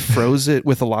 and we froze it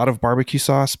with a lot of barbecue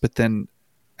sauce, but then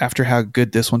after how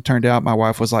good this one turned out, my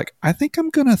wife was like, I think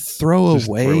I'm going to throw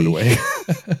away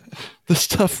the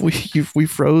stuff we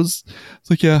froze. It's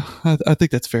like, yeah, I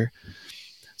think that's fair.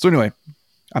 So anyway,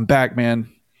 I'm back, man.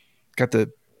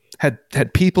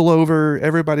 Had people over.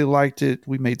 Everybody liked it.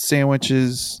 We made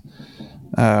sandwiches,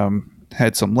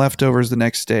 had some leftovers the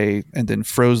next day, and then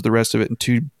froze the rest of it in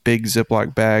 2 big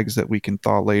Ziploc bags that we can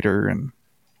thaw later. And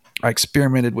I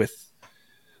experimented with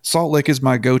Salt Lick is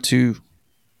my go-to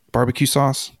barbecue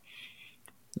sauce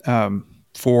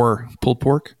for pulled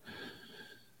pork.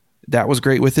 That was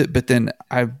great with it. But then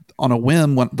on a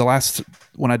whim,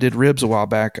 when I did ribs a while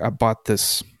back, I bought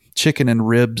this chicken and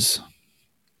ribs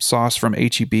sauce from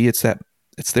H-E-B.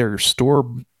 It's their store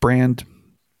brand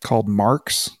called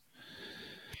Mark's.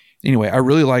 Anyway, I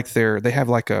really like they have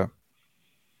like a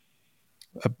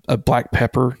black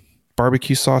pepper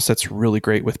barbecue sauce that's really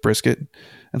great with brisket.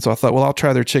 And so I thought, well, I'll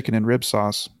try their chicken and rib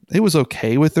sauce. It was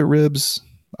okay with the ribs.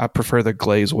 I prefer the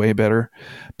glaze way better.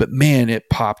 But man, it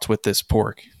popped with this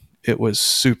pork. It was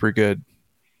super good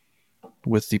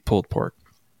with the pulled pork.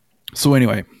 So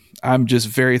anyway, I'm just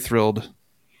very thrilled.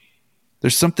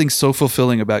 There's something so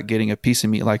fulfilling about getting a piece of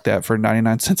meat like that for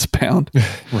 99 cents a pound.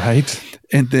 Right.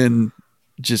 And then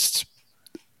just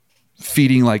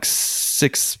feeding like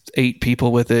 6-8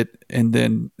 people with it, and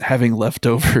then having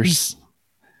leftovers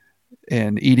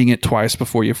and eating it twice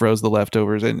before you froze the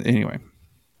leftovers. And anyway,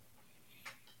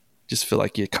 just feel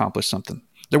like you accomplished something.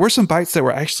 There were some bites that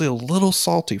were actually a little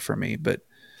salty for me, but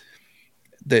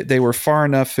they were far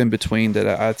enough in between that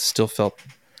I still felt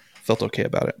okay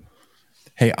about it.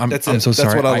 Hey, I'm so sorry.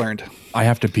 That's what I learned. I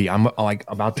have to pee. I'm like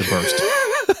about to burst.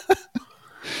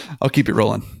 I'll keep it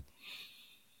rolling.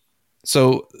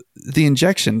 So the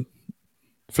injection,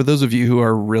 for those of you who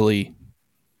really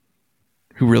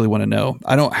want to know,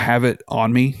 I don't have it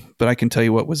on me, but I can tell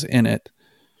you what was in it.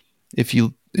 If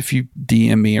you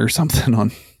DM me or something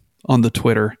on the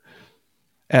Twitter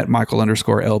at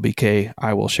Michael_LBK,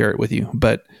 I will share it with you.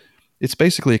 But it's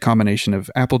basically a combination of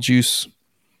apple juice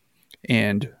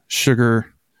and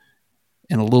sugar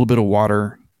and a little bit of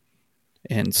water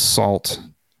and salt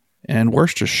and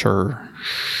Worcestershire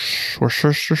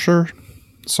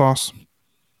sauce.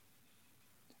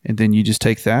 And then you just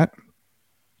take that,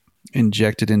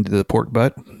 inject it into the pork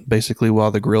butt, basically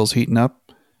while the grill's heating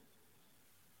up.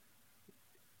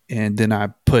 And then I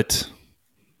put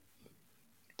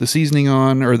the seasoning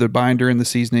on, or the binder and the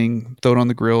seasoning, throw it on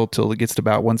the grill till it gets to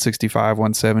about 165,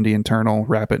 170 internal,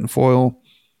 wrap it in foil,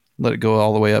 let it go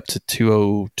all the way up to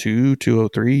 202,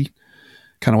 203,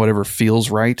 kind of whatever feels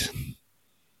right.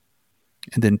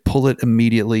 And then pull it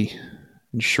immediately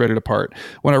and shred it apart.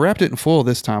 When I wrapped it in foil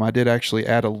this time, I did actually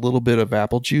add a little bit of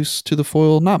apple juice to the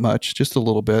foil. Not much, just a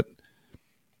little bit.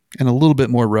 And a little bit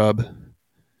more rub.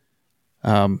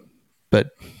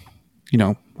 But,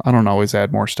 I don't always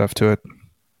add more stuff to it.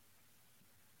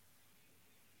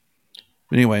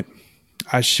 But anyway,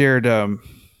 I shared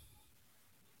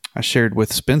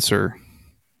with Spencer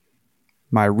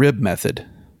my rib method.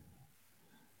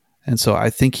 And so I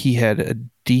think he had a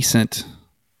decent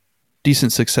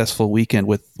successful weekend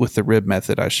with the rib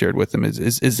method I shared with him.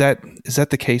 Is that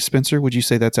the case, Spencer? Would you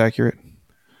say that's accurate?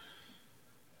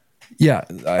 Yeah.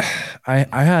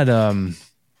 I had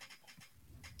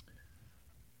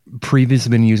previously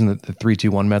been using the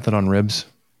 3-2-1 method on ribs,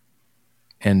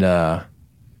 and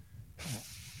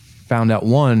found out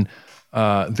one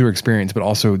through experience, but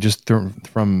also just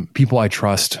from people I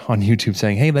trust on YouTube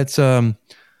saying, hey, that's you're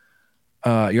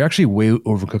actually way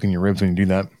overcooking your ribs when you do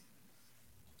that.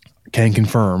 Can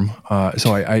confirm.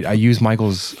 So I used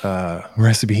Michael's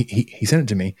recipe. He sent it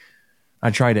to me.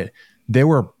 I tried it. There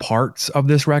were parts of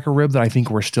this rack of rib that I think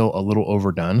were still a little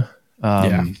overdone.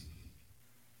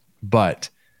 But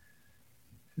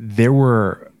there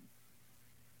were,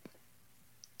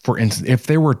 for instance, if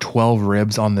there were 12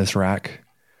 ribs on this rack,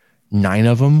 9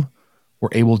 of them were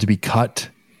able to be cut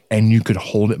and you could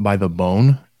hold it by the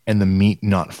bone and the meat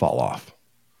not fall off.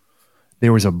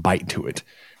 There was a bite to it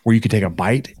where you could take a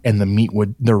bite and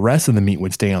the rest of the meat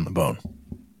would stay on the bone.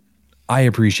 I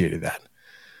appreciated that.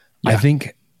 Yeah. I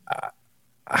think,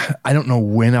 I don't know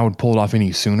when I would pull it off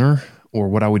any sooner or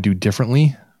what I would do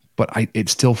differently, but it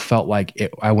still felt like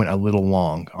I went a little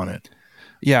long on it.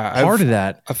 Yeah. Part of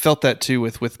that, I felt that too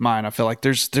with mine. I felt like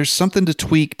there's something to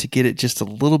tweak to get it just a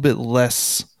little bit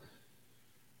less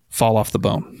fall off the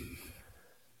bone.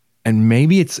 And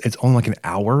maybe it's only like an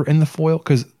hour in the foil,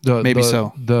 because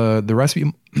the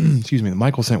recipe, excuse me, that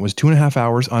Michael sent was 2.5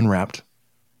 hours unwrapped,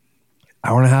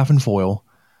 hour and a half in foil,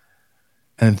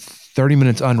 and 30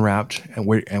 minutes unwrapped, and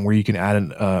where you can add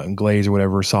a glaze or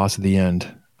whatever sauce at the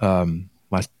end,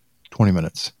 last 20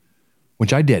 minutes,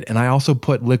 which I did. And I also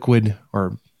put liquid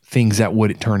or things that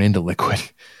would turn into liquid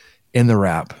in the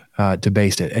wrap to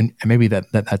baste it. And maybe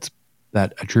that's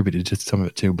attributed to some of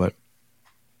it too, but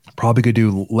probably could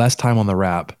do less time on the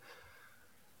wrap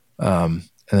and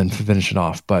then finish it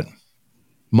off. But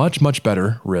much, much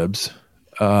better ribs.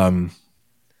 They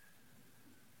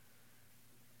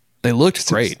looked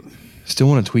great. Still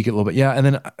want to tweak it a little bit. Yeah. And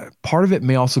then part of it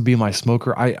may also be my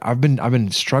smoker. I've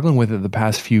been struggling with it the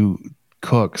past few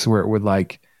cooks, where it would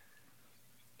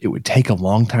take a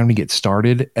long time to get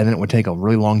started, and then it would take a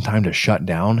really long time to shut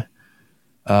down.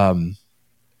 And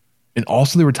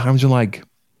also there were times when like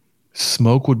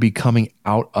smoke would be coming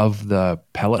out of the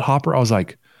pellet hopper. I was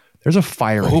like, there's a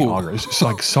fire in the auger. It's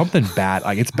like something bad.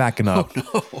 Like it's backing up.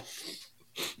 Oh, no.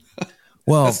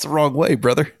 Well, that's the wrong way,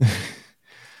 brother.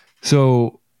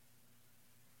 So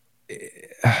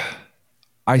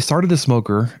I started the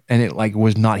smoker and it like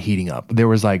was not heating up. There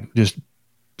was like just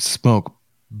smoke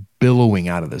billowing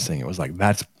out of this thing. It was like,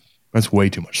 that's way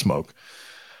too much smoke.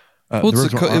 Well,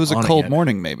 it was a cold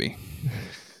morning, maybe.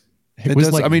 It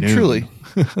was like noon. Truly.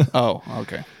 Oh,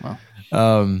 okay.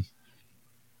 Well,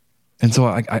 and so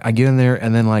I get in there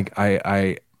and then like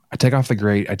I take off the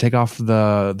grate, I take off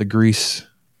the grease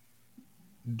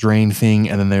drain thing,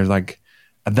 and then there's like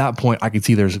at that point I could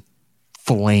see there's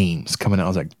flames coming out. I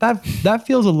was like, that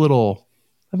feels a little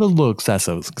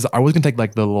excessive, because I was gonna take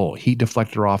like the little heat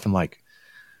deflector off and like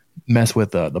mess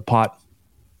with the pot.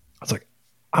 I was like,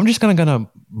 I'm just gonna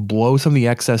blow some of the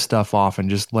excess stuff off and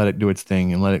just let it do its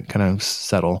thing and let it kind of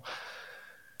settle.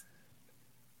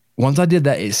 Once I did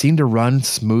that, it seemed to run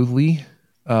smoothly.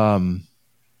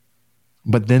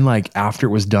 But then like after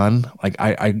it was done, like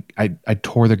I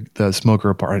tore the smoker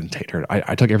apart. I didn't take it.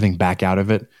 I took everything back out of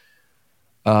it.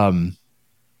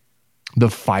 The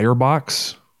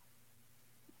firebox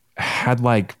had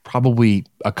like probably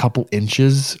a couple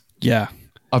inches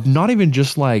of not even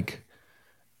just like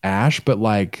ash, but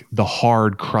like the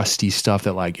hard crusty stuff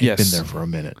that like had been there for a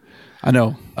minute. I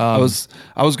know. I was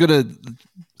gonna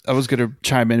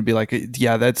chime in and be like,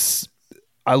 yeah,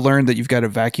 I learned that you've got to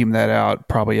vacuum that out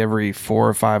probably every 4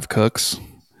 or 5 cooks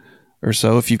or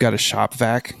so. If you've got a shop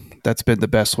vac, that's been the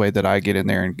best way that I get in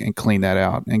there and clean that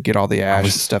out and get all the ash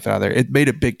and stuff out of there. It made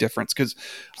a big difference because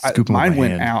mine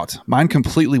went out. Mine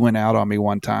completely went out on me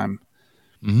one time.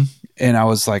 Mm-hmm. And I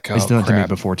was like, oh, it's done it to me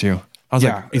before too. I was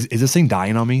like, is this thing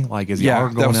dying on me? Like, is the air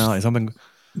going out? Is something?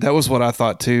 That was what I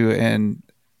thought too. And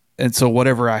so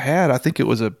whatever I had, I think it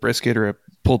was a brisket or a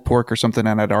pulled pork or something,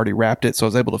 and I'd already wrapped it, so I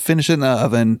was able to finish it in the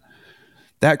oven.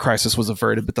 That crisis was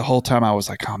averted, but the whole time I was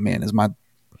like, oh man, is my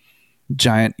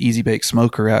giant easy bake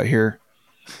smoker out here,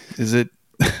 is it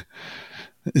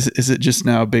just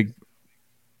now a big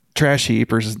trash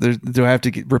heap, or do I have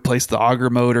to replace the auger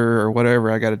motor or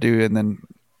whatever I got to do? And then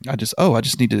I just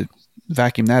need to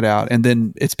vacuum that out, and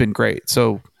then it's been great.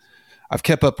 So I've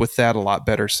kept up with that a lot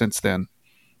better since then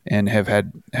and have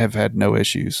had no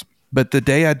issues. But the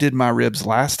day I did my ribs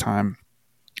last time,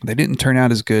 they didn't turn out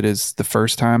as good as the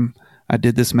first time I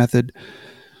did this method,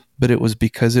 but it was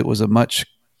because it was a much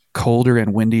colder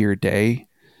and windier day.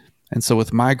 And so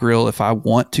with my grill, if I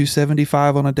want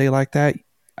 275 on a day like that,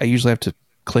 I usually have to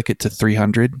click it to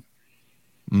 300.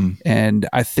 And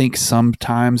I think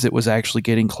sometimes it was actually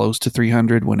getting close to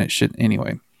 300 when it should.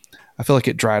 Anyway, I feel like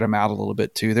it dried them out a little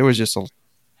bit too. There was just a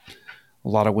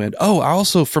lot of wind. Oh, I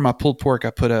also, for my pulled pork,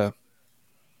 I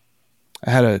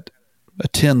had a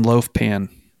tin loaf pan,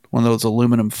 one of those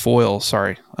aluminum foil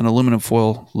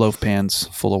loaf pans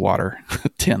full of water.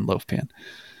 Tin loaf pan.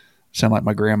 Sound like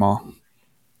my grandma.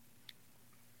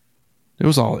 It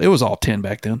was all tin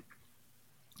back then.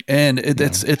 And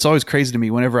it's always crazy to me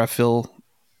whenever I fill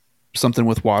something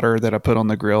with water that I put on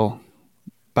the grill.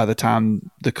 By the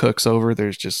time the cook's over,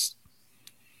 there's just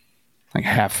like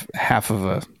half of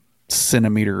a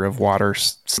centimeter of water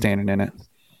standing in it.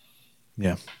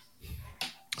 Yeah.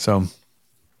 So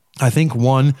I think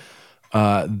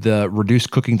the reduced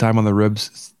cooking time on the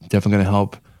ribs is definitely going to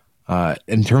help.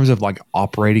 In terms of like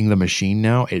operating the machine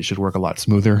now, it should work a lot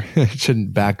smoother. It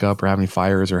shouldn't back up or have any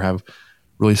fires or have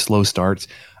really slow starts.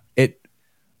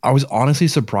 I was honestly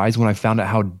surprised when I found out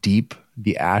how deep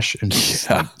the ash and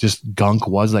just gunk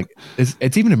was. Like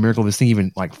it's even a miracle this thing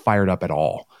even like fired up at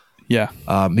all. Yeah.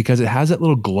 Because it has that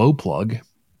little glow plug.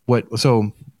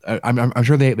 I'm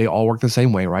sure they all work the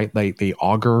same way, right? They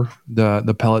auger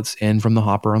the pellets in from the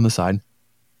hopper on the side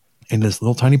in this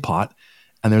little tiny pot,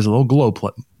 and there's a little glow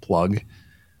plug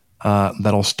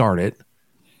that'll start it,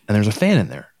 and there's a fan in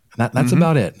there. And that's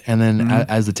about it. And then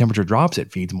as the temperature drops,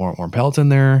 it feeds more pellets in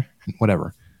there, and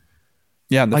whatever.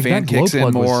 Yeah, and the fan kicks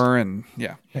in more, and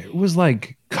yeah, it was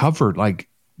like covered, like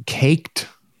caked.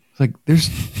 It's like there's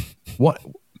what.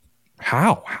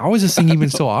 How is this thing even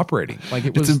still operating? Like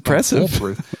it was impressive.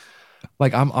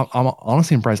 Like I'm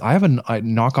honestly impressed. I have a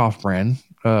knockoff brand,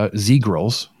 Z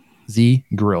Grills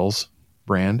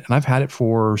brand, and I've had it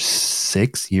for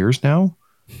 6 years now.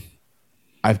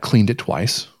 I've cleaned it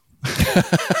twice.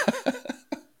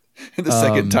 The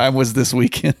second time was this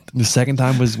weekend. The second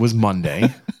time was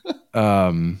Monday.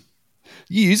 You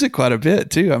use it quite a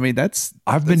bit too. I mean,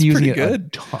 I've been using it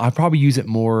good. I probably use it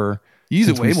more. You use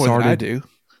it way more than I do.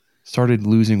 Started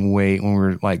losing weight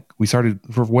when we started,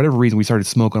 for whatever reason, we started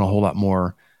smoking a whole lot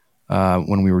more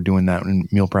when we were doing that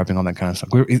and meal prepping, all that kind of stuff.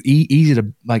 It's easy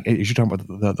to, like, if you're talking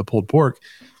about the pulled pork,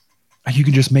 you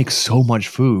can just make so much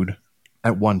food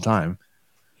at one time.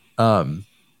 I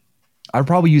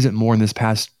probably use it more in this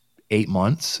past 8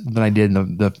 months than I did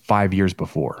in the 5 years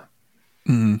before.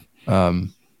 Mm-hmm.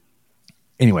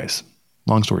 Anyways,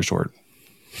 long story short,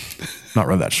 not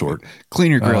really that short.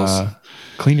 Clean your grills.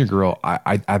 Clean your grill.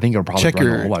 I think it'll probably run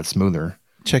a whole lot smoother.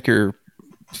 Check your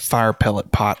fire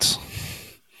pellet pots.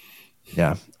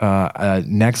 Yeah.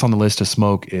 Next on the list to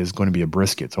smoke is going to be a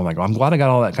brisket. So I'm glad I got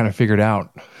all that kind of figured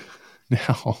out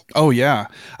now. Oh, yeah.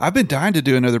 I've been dying to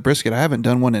do another brisket. I haven't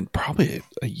done one in probably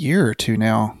a year or two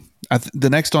now. The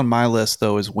next on my list,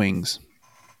 though, is wings.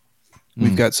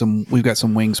 We've got some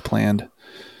wings planned.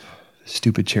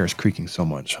 Stupid chair is creaking so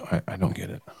much. I don't get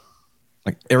it.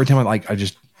 Like every time I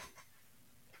just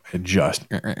adjust.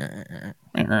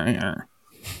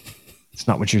 It's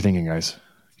not what you're thinking, guys.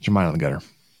 Get your mind on the gutter.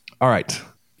 All right.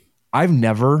 I've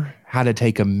never had to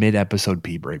take a mid-episode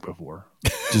pee break before.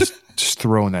 Just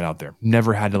throwing that out there.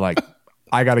 Never had to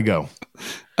I got to go.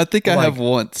 I think I have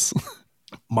once.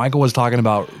 Michael was talking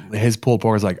about his pulled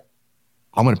pork. I was like,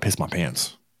 I'm going to piss my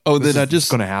pants. Oh, then it's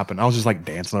going to happen. I was just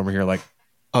dancing over here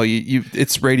oh, you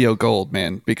it's radio gold,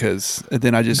 man, because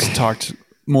then I just talked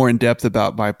more in depth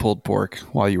about my pulled pork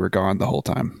while you were gone the whole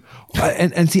time.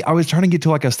 And see, I was trying to get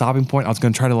to a stopping point. I was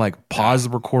going to try to pause the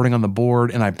recording on the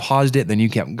board, and I paused it. Then you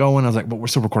kept going. I was like, but we're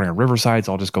still recording on Riverside,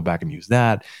 so I'll just go back and use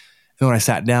that. And when I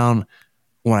sat down,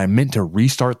 when I meant to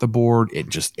restart the board,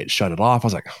 it shut it off. I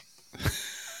was like,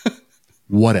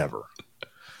 whatever.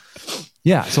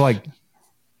 Yeah. So I'm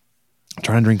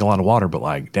trying to drink a lot of water,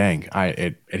 but dang,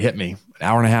 it hit me. An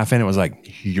hour and a half in, it was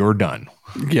you're done.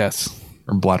 Yes.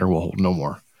 Or bladder will hold no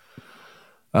more.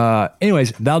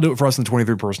 Anyways, that'll do it for us in the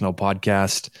 23 Personnel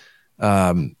Podcast.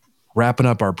 Wrapping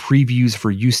up our previews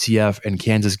for UCF and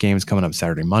Kansas games coming up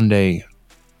Saturday, Monday.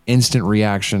 Instant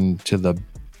reaction to the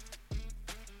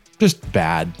just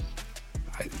bad.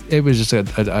 It was just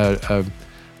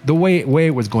the way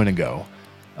it was going to go.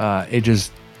 It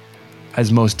just,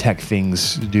 as most Tech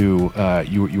things do,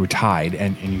 you were tied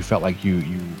and you felt like you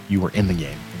were in the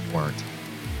game and you weren't.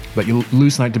 But you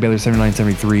lose tonight to Baylor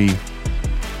 79-73.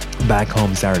 Back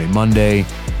home Saturday, Monday.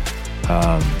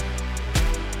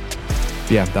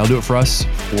 Yeah, that'll do it for us.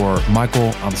 For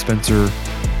Michael, I'm Spencer.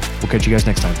 We'll catch you guys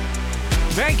next time.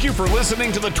 Thank you for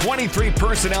listening to the 23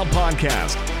 Personnel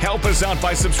Podcast. Help us out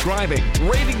by subscribing,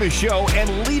 rating the show,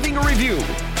 and leaving a review.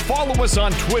 Follow us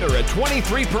on Twitter at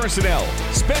 23 Personnel,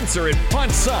 Spencer at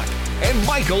PuntSuck, and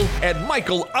Michael at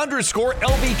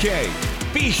Michael_LBK.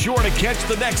 Be sure to catch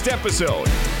the next episode.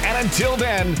 And until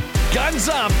then, guns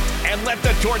up and let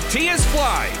the tortillas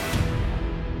fly.